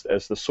as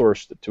the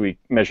source to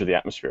measure the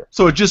atmosphere.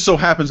 So it just so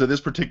happens that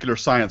this particular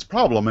science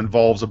problem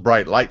involves a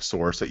bright light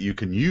source that you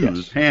can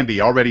use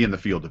handy already in the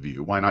field of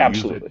view. Why not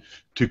use it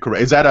to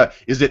correct?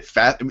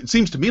 It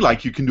seems to me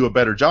like you can do a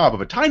better job of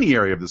a tiny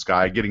area of the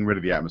sky getting rid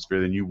of the atmosphere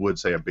than you would,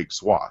 say, a big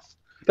swath.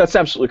 That's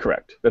absolutely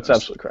correct. That's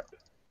absolutely correct.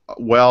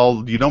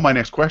 Well, my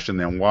next question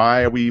then.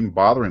 Why are we even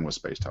bothering with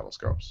space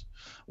telescopes?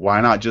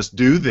 Why not just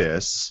do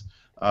this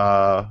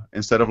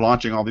instead of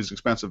launching all these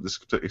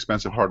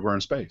expensive hardware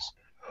in space?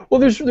 Well,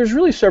 there's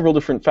really several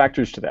different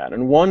factors to that,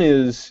 and one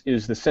is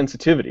the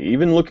sensitivity.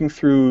 Even looking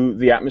through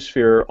the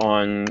atmosphere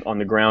on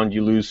the ground,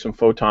 you lose some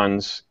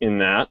photons in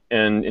that,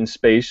 and in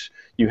space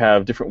you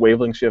have different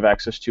wavelengths you have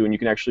access to, and you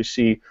can actually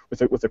see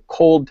with a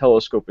cold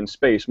telescope in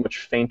space much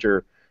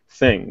fainter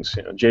things.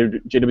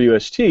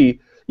 JWST,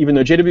 even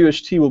though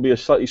JWST will be a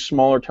slightly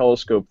smaller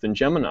telescope than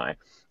Gemini,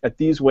 at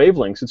these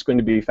wavelengths it's going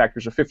to be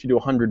factors of 50 to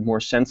 100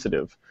 more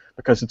sensitive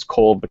because it's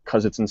cold,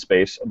 because it's in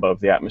space above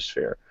the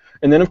atmosphere.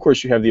 And then, of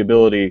course, you have the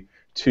ability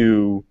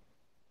to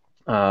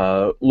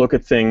look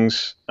at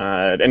things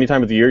at any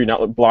time of the year. You're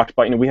not blocked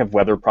by, we have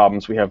weather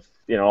problems, we have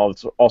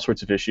all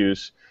sorts of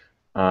issues.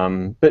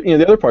 But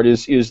the other part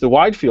is the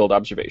wide field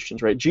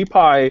observations, right?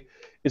 GPI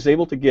is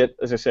able to get,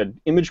 as I said,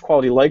 image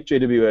quality like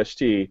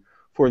JWST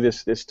for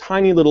this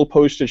tiny little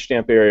postage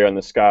stamp area in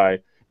the sky.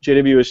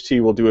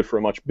 JWST will do it for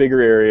a much bigger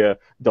area,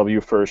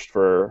 WFIRST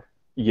for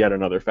yet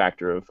another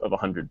factor of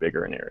 100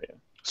 bigger an area.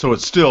 So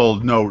there's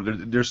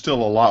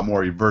still a lot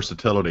more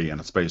versatility in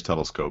a space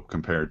telescope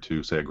compared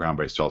to, say, a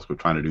ground-based telescope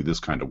trying to do this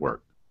kind of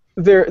work.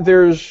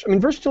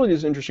 Versatility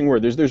is an interesting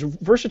word. There's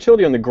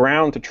versatility on the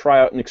ground to try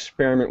out and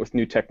experiment with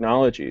new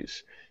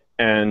technologies.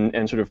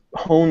 and sort of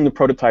hone the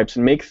prototypes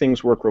and make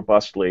things work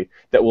robustly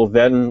that will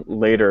then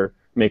later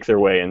make their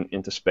way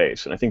into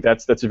space. And I think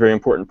that's a very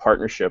important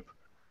partnership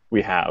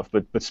we have.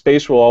 But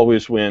space will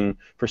always win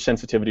for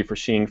sensitivity for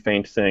seeing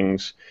faint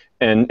things.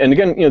 And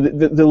again,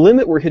 the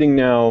limit we're hitting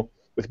now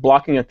with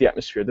blocking out the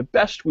atmosphere, the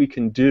best we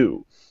can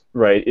do,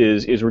 right,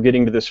 is we're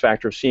getting to this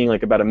factor of seeing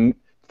like about a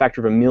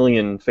factor of 1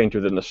 million fainter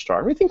than the star.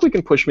 And we think we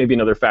can push maybe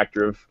another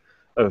factor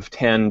of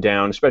 10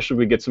 down, especially if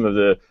we get some of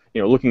the,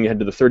 looking ahead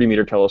to the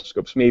 30-meter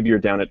telescopes, maybe you're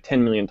down at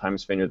 10 million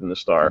times fainter than the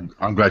star.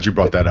 I'm glad you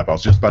brought that up. I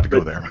was just about to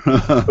go there.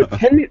 But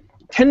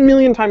 10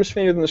 million times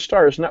fainter than the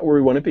star is not where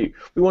we want to be.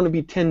 We want to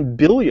be 10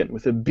 billion,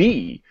 with a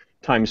B,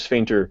 times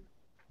fainter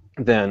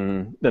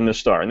than the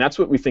star. And that's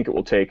what we think it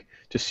will take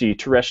to see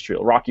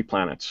terrestrial, rocky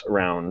planets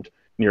around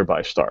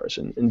nearby stars.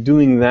 And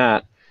doing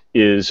that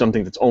is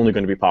something that's only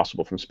going to be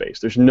possible from space.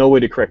 There's no way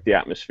to correct the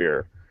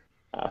atmosphere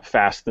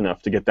fast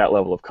enough to get that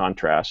level of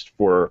contrast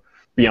for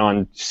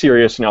beyond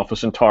Sirius and Alpha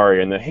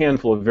Centauri and the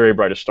handful of very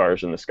brightest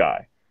stars in the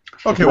sky.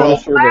 Okay,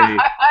 well,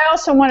 I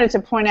also wanted to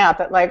point out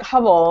that, like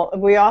Hubble,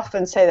 we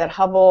often say that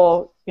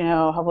Hubble,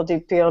 Hubble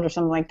Deep Field or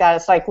something like that,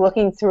 it's like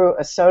looking through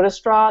a soda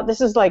straw.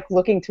 This is like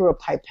looking through a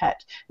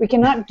pipette. We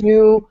cannot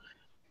do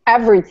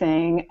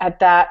everything at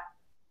that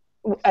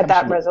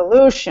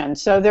resolution.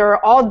 So there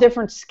are all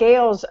different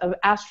scales of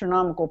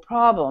astronomical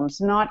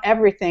problems. Not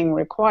everything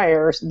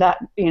requires that,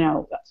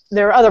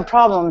 there are other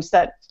problems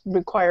that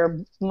require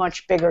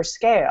much bigger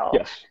scale.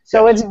 Yes.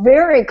 So it's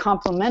very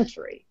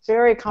complementary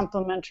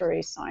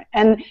science.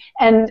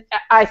 And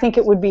I think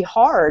it would be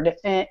hard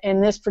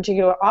in this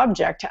particular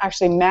object to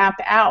actually map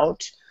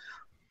out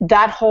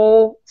that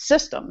whole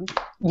system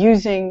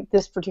using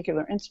this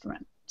particular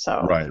instrument.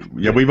 So, right.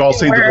 Yeah, we've all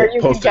seen the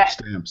little postage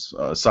stamps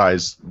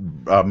size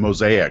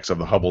mosaics of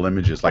the Hubble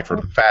images. Like for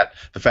the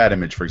fat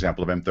image, for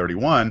example, of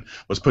M31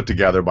 was put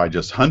together by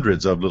just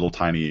hundreds of little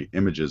tiny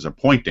images and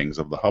pointings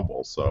of the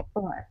Hubble. So.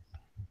 Right.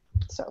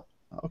 So.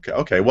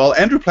 Okay. Well,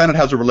 Andrew Planet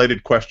has a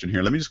related question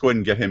here. Let me just go ahead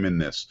and get him in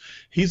this.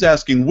 He's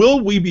asking,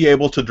 will we be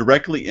able to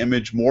directly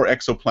image more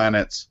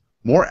exoplanets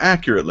more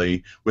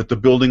accurately with the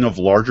building of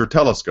larger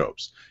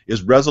telescopes?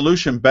 Is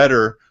resolution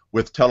better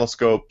with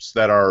telescopes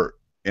that are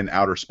in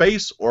outer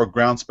space or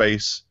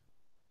ground-based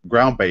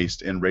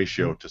in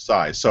ratio to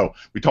size? So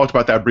we talked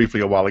about that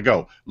briefly a while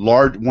ago.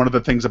 One of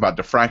the things about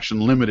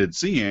diffraction-limited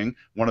seeing,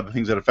 one of the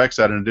things that affects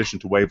that in addition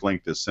to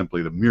wavelength is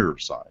simply the mirror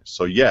size.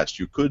 So yes,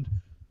 you could,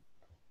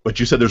 but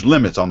you said there's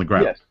limits on the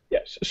ground.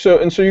 Yes. So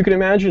you can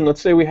imagine,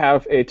 let's say we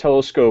have a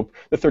telescope,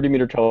 the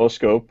 30-meter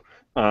telescope,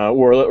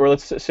 or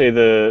let's say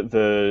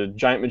the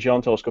Giant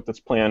Magellan telescope that's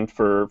planned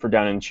for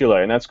down in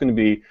Chile, and that's going to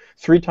be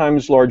 3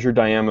 times larger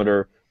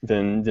diameter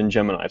than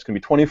Gemini. It's going to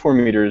be 24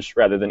 meters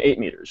rather than 8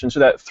 meters. And so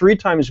that 3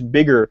 times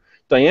bigger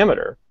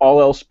diameter, all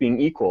else being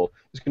equal,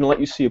 is going to let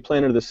you see a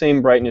planet of the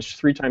same brightness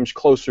 3 times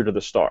closer to the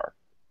star.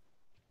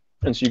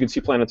 And so you can see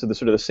planets of the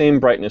sort of the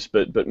same brightness,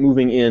 but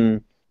moving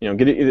in,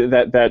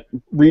 that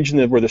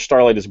region where the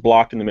starlight is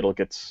blocked in the middle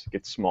gets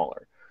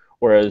smaller.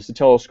 Whereas the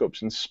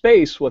telescopes in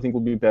space, will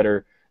be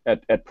better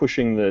at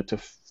pushing to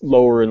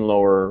lower and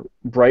lower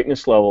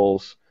brightness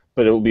levels,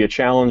 but it will be a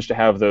challenge to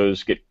have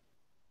those get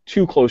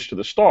too close to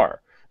the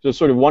star. So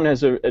sort of one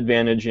has an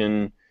advantage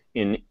in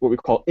what we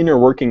call inner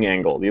working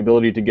angle, the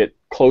ability to get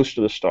close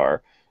to the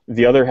star.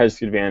 The other has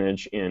the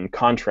advantage in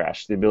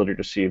contrast, the ability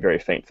to see very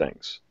faint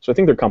things. So I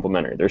think they're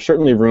complementary. There's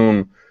certainly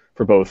room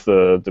for both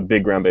the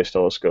big ground-based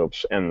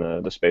telescopes and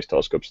the space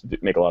telescopes to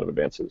make a lot of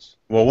advances.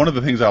 Well, one of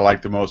the things I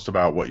like the most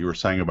about what you were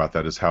saying about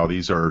that is how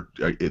these are,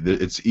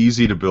 it's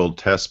easy to build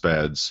test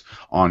beds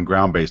on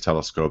ground-based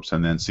telescopes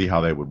and then see how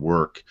they would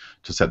work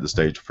to set the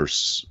stage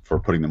for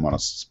putting them on a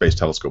space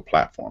telescope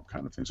platform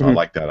kind of thing. So I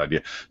like that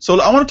idea. So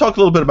I want to talk a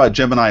little bit about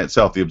Gemini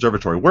itself, the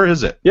observatory. Where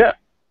is it? Yeah.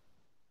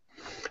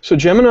 So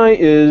Gemini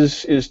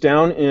is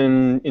down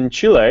in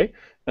Chile,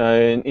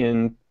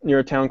 near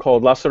a town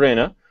called La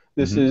Serena.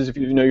 This is, if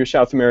you know your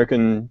South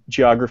American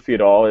geography at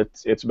all,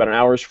 it's about an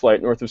hour's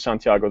flight north of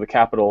Santiago, the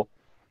capital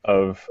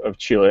of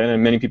Chile.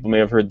 And many people may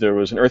have heard there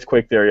was an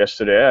earthquake there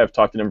yesterday. I've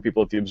talked to a number of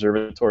people at the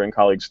observatory and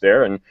colleagues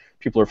there, and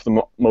people are for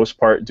the most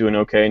part doing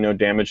okay, no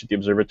damage at the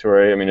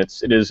observatory. I mean,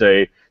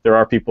 there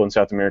are people in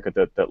South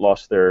America that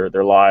lost their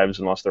lives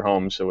and lost their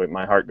homes, so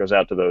my heart goes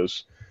out to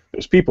those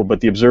people. But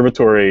the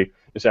observatory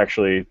is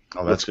actually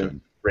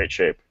in great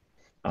shape.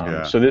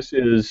 So this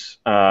is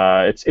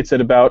it's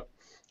at about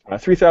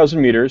 3,000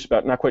 meters,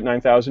 about not quite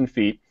 9,000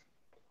 feet,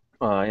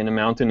 in a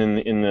mountain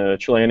in the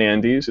Chilean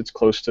Andes. It's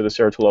close to the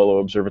Cerro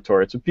Tololo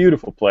Observatory. It's a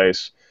beautiful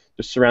place,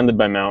 just surrounded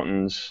by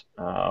mountains,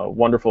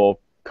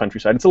 wonderful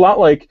countryside. It's a lot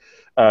like,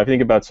 if you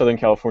think about Southern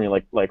California,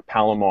 like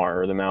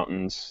Palomar or the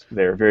mountains.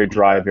 They're very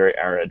dry, very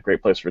arid,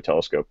 great place for a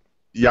telescope.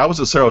 Yeah, I was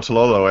at Cerro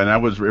Tololo,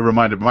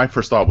 and my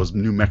first thought was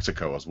New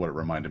Mexico is what it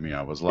reminded me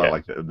of. It was a lot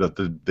like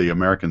the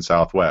American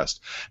Southwest.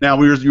 Now,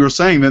 you were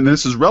saying that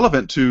this is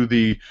relevant to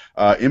the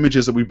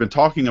images that we've been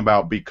talking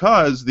about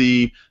because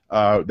the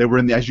they were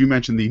in the, as you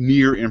mentioned, the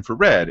near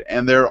infrared.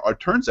 And there are,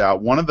 turns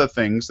out one of the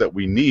things that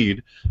we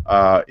need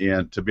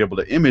to be able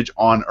to image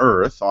on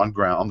Earth, on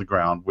the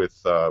ground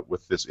with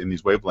this in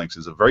these wavelengths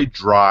is a very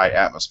dry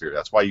atmosphere.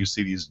 That's why you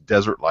see these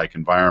desert-like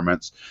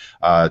environments.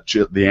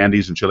 The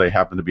Andes in Chile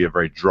happen to be a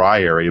very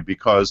dry area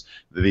because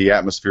the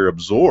atmosphere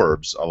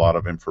absorbs a lot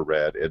of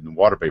infrared in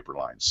water vapor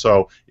lines.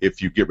 So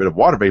if you get rid of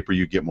water vapor,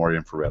 you get more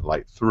infrared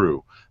light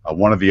through.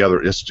 One of the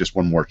other is just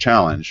one more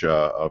challenge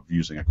of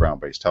using a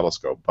ground-based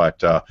telescope.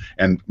 But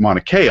and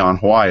Mauna Kea on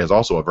Hawaii is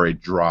also a very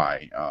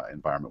dry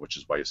environment, which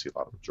is why you see a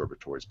lot of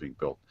observatories being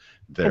built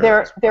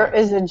there. There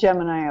is a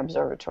Gemini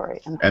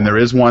Observatory. And there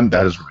is one.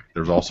 That is right.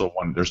 There's also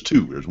one. There's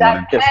two. There's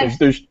one.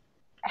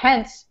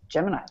 Hence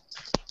Gemini,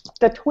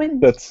 the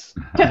twins.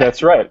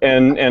 That's right.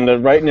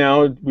 And right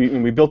now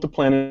we built the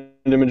Planet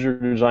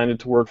Imager, designed it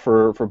to work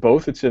for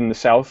both. It's in the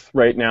south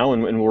right now,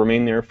 and will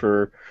remain there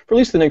for at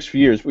least the next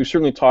few years. We've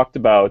certainly talked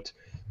about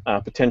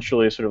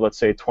potentially sort of, let's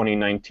say,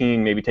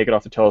 2019, maybe take it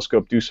off the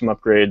telescope, do some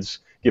upgrades,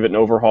 give it an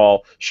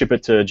overhaul, ship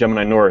it to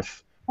Gemini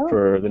North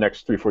for the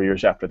next 3-4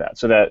 years after that,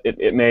 so that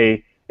it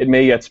may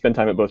yet spend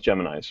time at both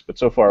Geminis. But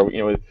so far,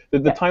 the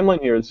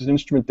timeline here is this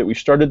instrument that we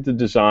started to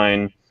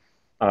design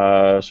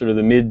sort of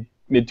the mid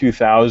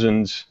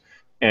 2000s,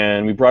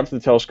 and we brought it to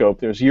the telescope.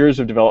 There's years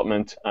of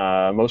development,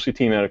 mostly a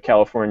team out of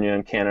California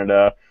and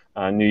Canada,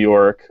 New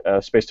York,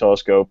 Space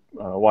Telescope,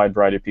 a wide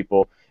variety of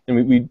people.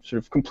 And we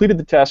sort of completed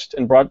the test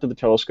and brought it to the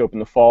telescope in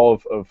the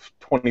fall of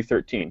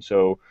 2013.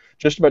 So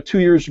just about 2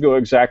 years ago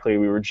exactly,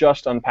 we were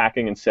just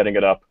unpacking and setting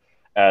it up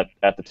at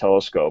the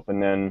telescope.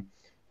 And then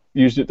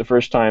used it the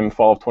first time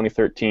fall of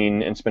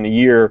 2013 and spent a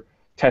year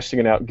testing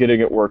it out,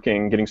 getting it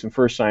working, getting some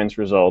first science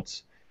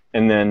results.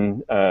 And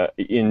then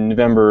in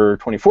November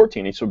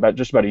 2014, so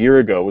just about a year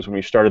ago, was when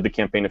we started the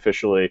campaign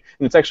officially.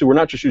 And it's actually, we're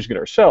not just using it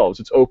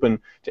ourselves. It's open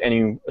to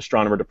any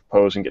astronomer to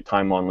propose and get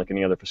time on like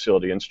any other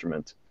facility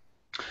instrument.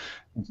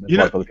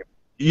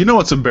 You know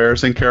what's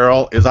embarrassing,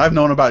 Carol, is I've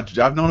known about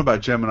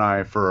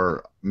Gemini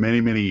for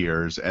many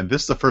years, and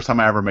this is the first time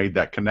I ever made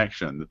that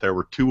connection, that there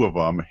were two of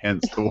them,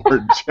 hence the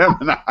word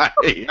Gemini.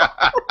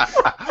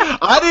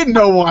 I didn't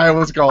know why it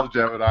was called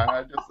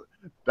Gemini.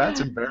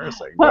 That's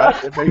embarrassing.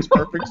 But it makes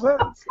perfect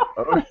sense.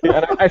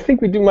 Yeah, I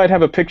think we might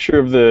have a picture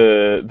of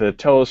the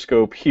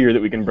telescope here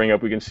that we can bring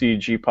up. We can see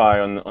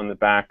GPI on the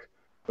back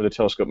of the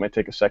telescope. Might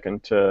take a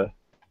second to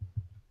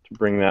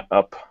bring that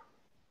up.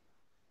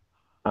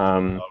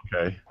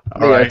 Okay.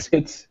 All right.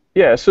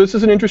 So this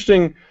is an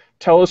interesting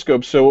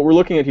telescope. So what we're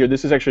looking at here,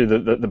 this is actually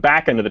the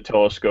back end of the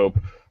telescope.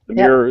 The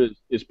mirror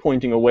is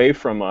pointing away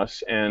from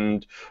us,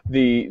 and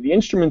the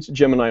instruments at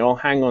Gemini all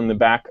hang on the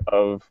back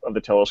of the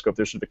telescope.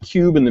 There's sort of a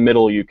cube in the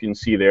middle you can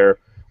see there,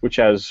 which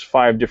has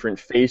 5 different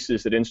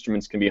faces that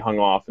instruments can be hung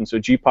off. And so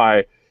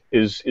GPI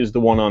is the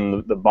one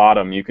on the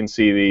bottom. You can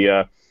see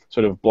the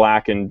sort of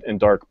black and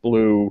dark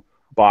blue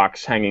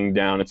box hanging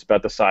down. It's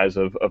about the size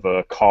of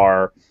a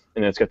car.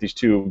 And then it's got these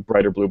 2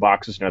 brighter blue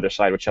boxes on either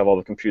side, which have all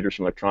the computers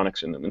and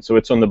electronics in them. And so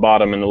it's on the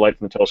bottom, and the light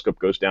from the telescope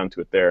goes down to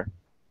it there.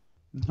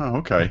 Oh,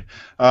 okay.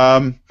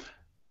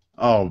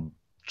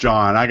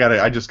 John,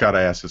 I just gotta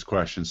ask this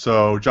question.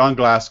 So, John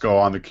Glasgow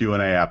on the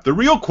Q&A app. The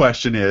real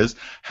question is,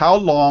 how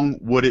long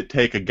would it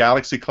take a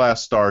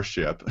Galaxy-class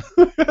starship,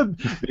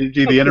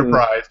 the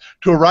Enterprise,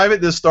 to arrive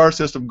at this star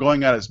system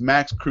going at its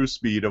max cruise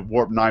speed of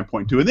warp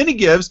 9.2? And then he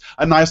gives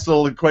a nice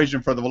little equation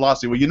for the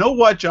velocity. Well, you know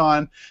what,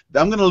 John?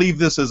 I'm going to leave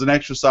this as an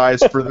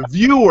exercise for the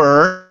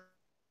viewer.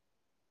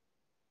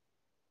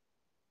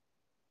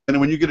 And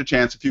when you get a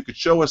chance, if you could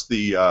show us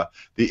the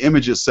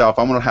image itself,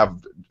 I'm going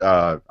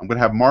to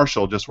have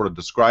Marshall just sort of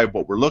describe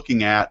what we're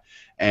looking at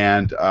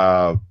and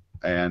talk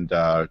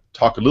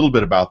a little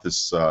bit about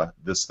this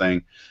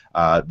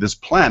this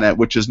planet,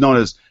 which is known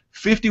as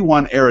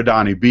 51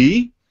 Eridani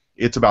b.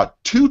 It's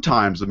about 2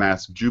 times the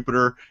mass of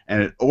Jupiter,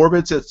 and it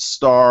orbits its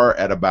star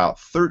at about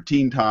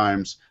 13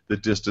 times the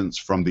distance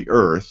from the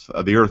Earth.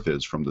 The Earth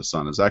is from the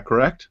Sun. Is that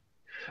correct?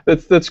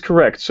 That's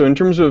correct. So in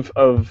terms of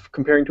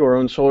comparing to our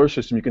own solar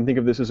system, you can think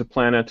of this as a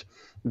planet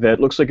that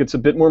looks like it's a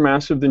bit more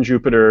massive than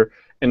Jupiter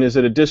and is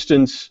at a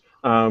distance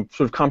sort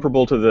of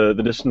comparable to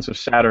the distance of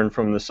Saturn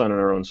from the Sun in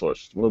our own solar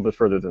system, a little bit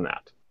further than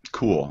that.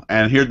 Cool.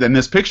 And here, in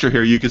this picture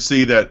here, you can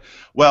see that,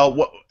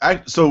 well,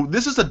 so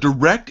this is a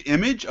direct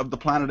image of the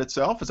planet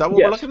itself? Is that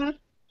what we're looking at?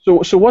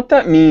 So what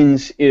that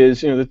means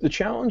is, the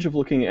challenge of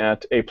looking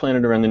at a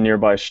planet around a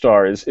nearby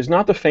star is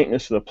not the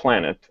faintness of the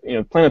planet.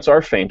 Planets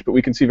are faint, but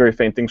we can see very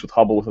faint things with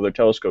Hubble, with other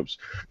telescopes.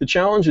 The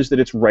challenge is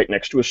that it's right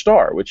next to a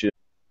star, which is...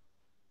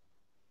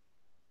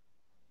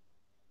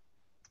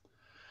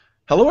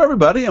 Hello,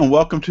 everybody, and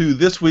welcome to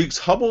this week's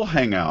Hubble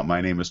Hangout. My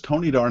name is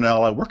Tony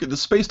Darnell. I work at the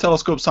Space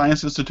Telescope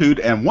Science Institute,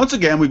 and once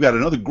again, we've got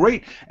another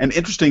great and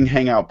interesting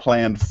hangout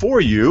planned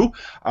for you.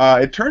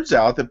 It turns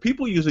out that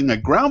people using a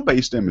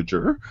ground-based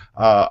imager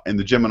in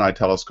the Gemini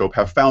telescope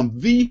have found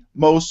the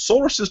most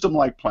solar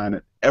system-like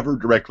planet ever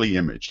directly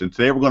imaged. And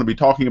today we're going to be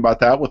talking about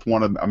that with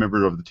a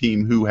member of the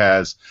team who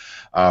has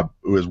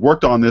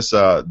worked on this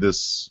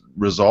this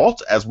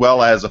result, as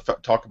well as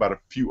talk about a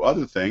few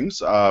other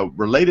things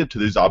related to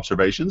these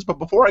observations. But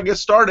before I get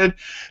started,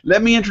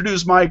 let me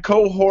introduce my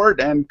cohort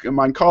and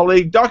my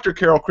colleague, Dr.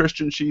 Carol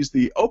Christian. She's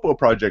the OPO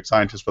project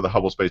scientist for the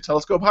Hubble Space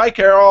Telescope. Hi,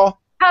 Carol.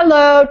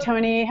 Hello,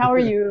 Tony. How are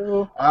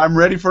you? I'm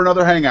ready for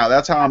another hangout.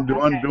 That's how I'm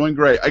doing. Okay. Doing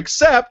great.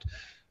 Except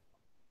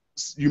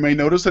you may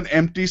notice an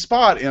empty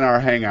spot in our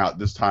hangout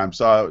this time.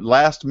 So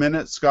last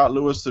minute, Scott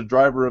Lewis, the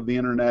driver of the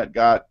internet,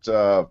 got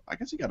I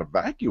guess he got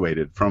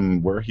evacuated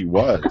from where he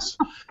was.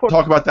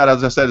 Talk about that,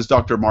 as I said, is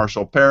Dr.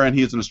 Marshall Perrin.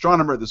 He is an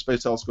astronomer at the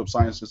Space Telescope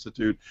Science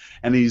Institute,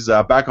 and he's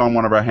back on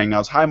one of our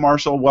hangouts. Hi,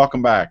 Marshall.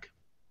 Welcome back.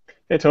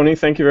 Hey, Tony.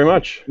 Thank you very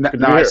much. Good to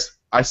be here.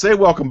 I say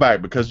welcome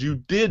back because you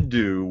did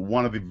do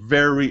one of the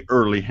very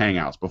early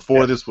hangouts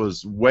before. This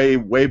was way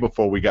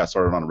before we got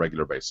started on a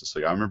regular basis.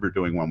 So I remember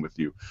doing one with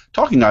you,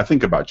 talking, I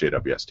think, about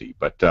JWST.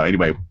 But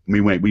anyway,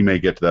 we may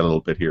get to that a little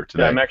bit here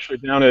today. Yeah, I'm actually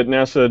down at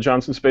NASA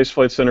Johnson Space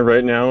Flight Center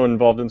right now,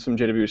 involved in some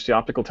JWST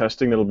optical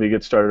testing that'll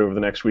get started over the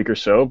next week or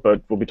so.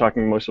 But we'll be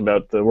talking most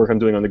about the work I'm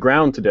doing on the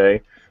ground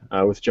today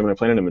with Gemini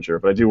Planet Imager.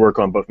 But I do work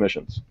on both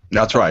missions.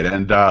 That's right.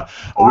 And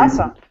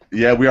awesome.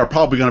 We are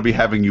probably going to be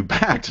having you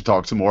back to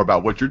talk some more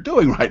about what you're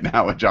doing right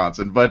now at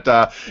Johnson. But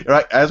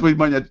as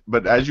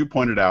you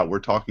pointed out, we're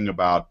talking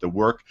about the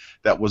work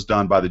that was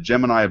done by the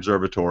Gemini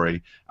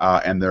Observatory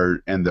and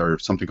their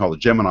something called the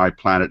Gemini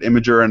Planet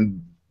Imager.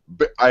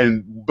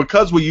 And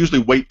because we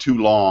usually wait too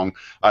long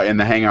in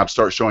the hangout to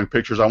start showing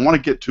pictures, I want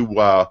to get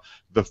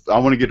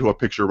to a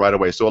picture right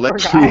away. So I'll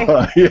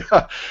let you.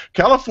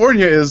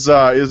 California is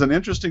an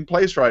interesting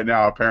place right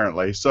now,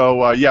 apparently. So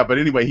but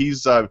anyway,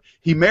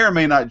 he may or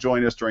may not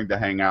join us during the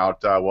hangout.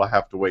 We'll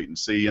have to wait and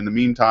see. In the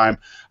meantime,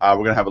 we're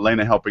going to have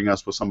Elena helping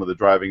us with some of the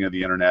driving of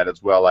the internet,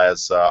 as well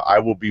as I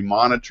will be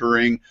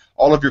monitoring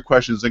all of your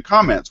questions and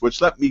comments.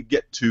 Which, let me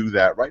get to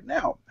that right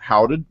now.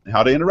 How to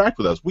interact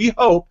with us. We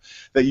hope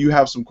that you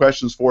have some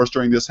questions for us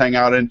during this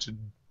hangout, and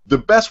the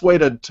best way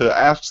to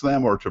ask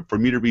them or for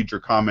me to read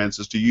your comments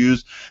is to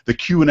use the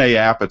Q&A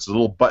app. It's a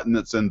little button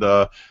that's in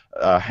the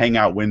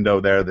Hangout window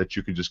there that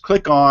you can just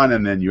click on,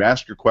 and then you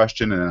ask your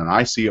question, and then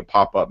I see it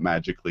pop up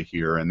magically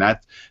here. And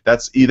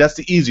that's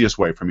the easiest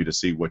way for me to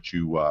see what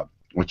you want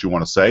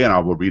to say, and I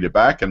will read it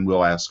back, and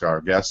we'll ask our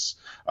guests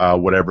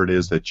whatever it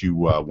is that you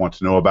want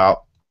to know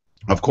about.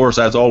 Of course,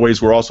 as always,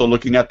 we're also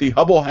looking at the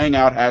Hubble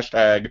Hangout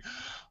hashtag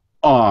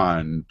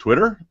on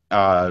Twitter,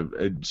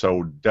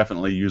 so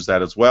definitely use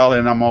that as well.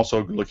 And I'm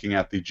also looking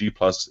at the G+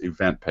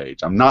 event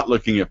page. I'm not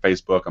looking at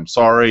Facebook. I'm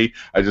sorry,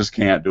 I just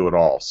can't do it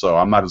all. So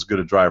I'm not as good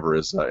a driver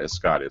as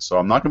Scott is. So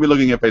I'm not going to be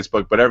looking at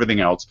Facebook, but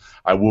everything else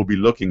I will be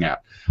looking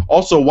at.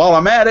 Also, while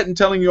I'm at it and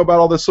telling you about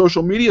all this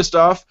social media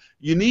stuff,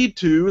 you need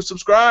to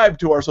subscribe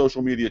to our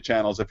social media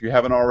channels. If you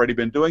haven't already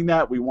been doing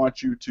that, we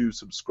want you to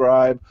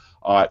subscribe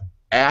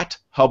at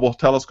Hubble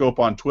Telescope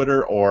on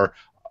Twitter or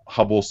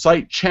Hubble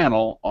Site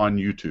Channel on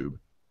YouTube.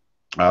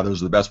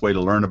 Those are the best way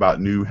to learn about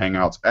new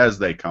hangouts as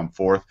they come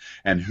forth,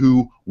 and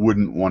who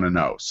wouldn't want to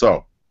know.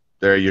 So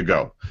there you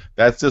go.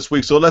 That's this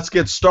week. So let's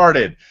get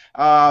started.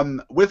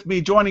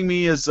 Joining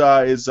me is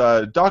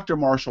Dr.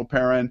 Marshall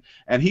Perrin,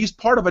 and he's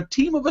part of a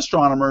team of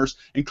astronomers,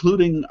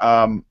 including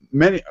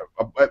many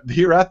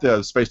here at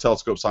the Space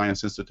Telescope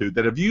Science Institute,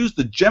 that have used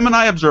the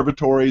Gemini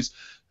Observatories.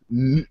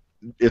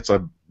 It's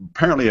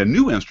apparently a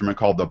new instrument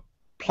called the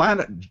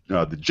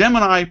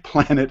Gemini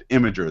Planet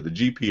Imager, the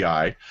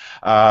GPI,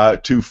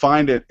 to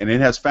find it, and it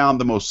has found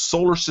the most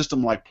solar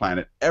system-like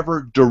planet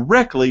ever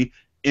directly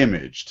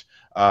imaged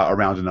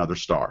around another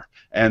star.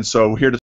 And so here to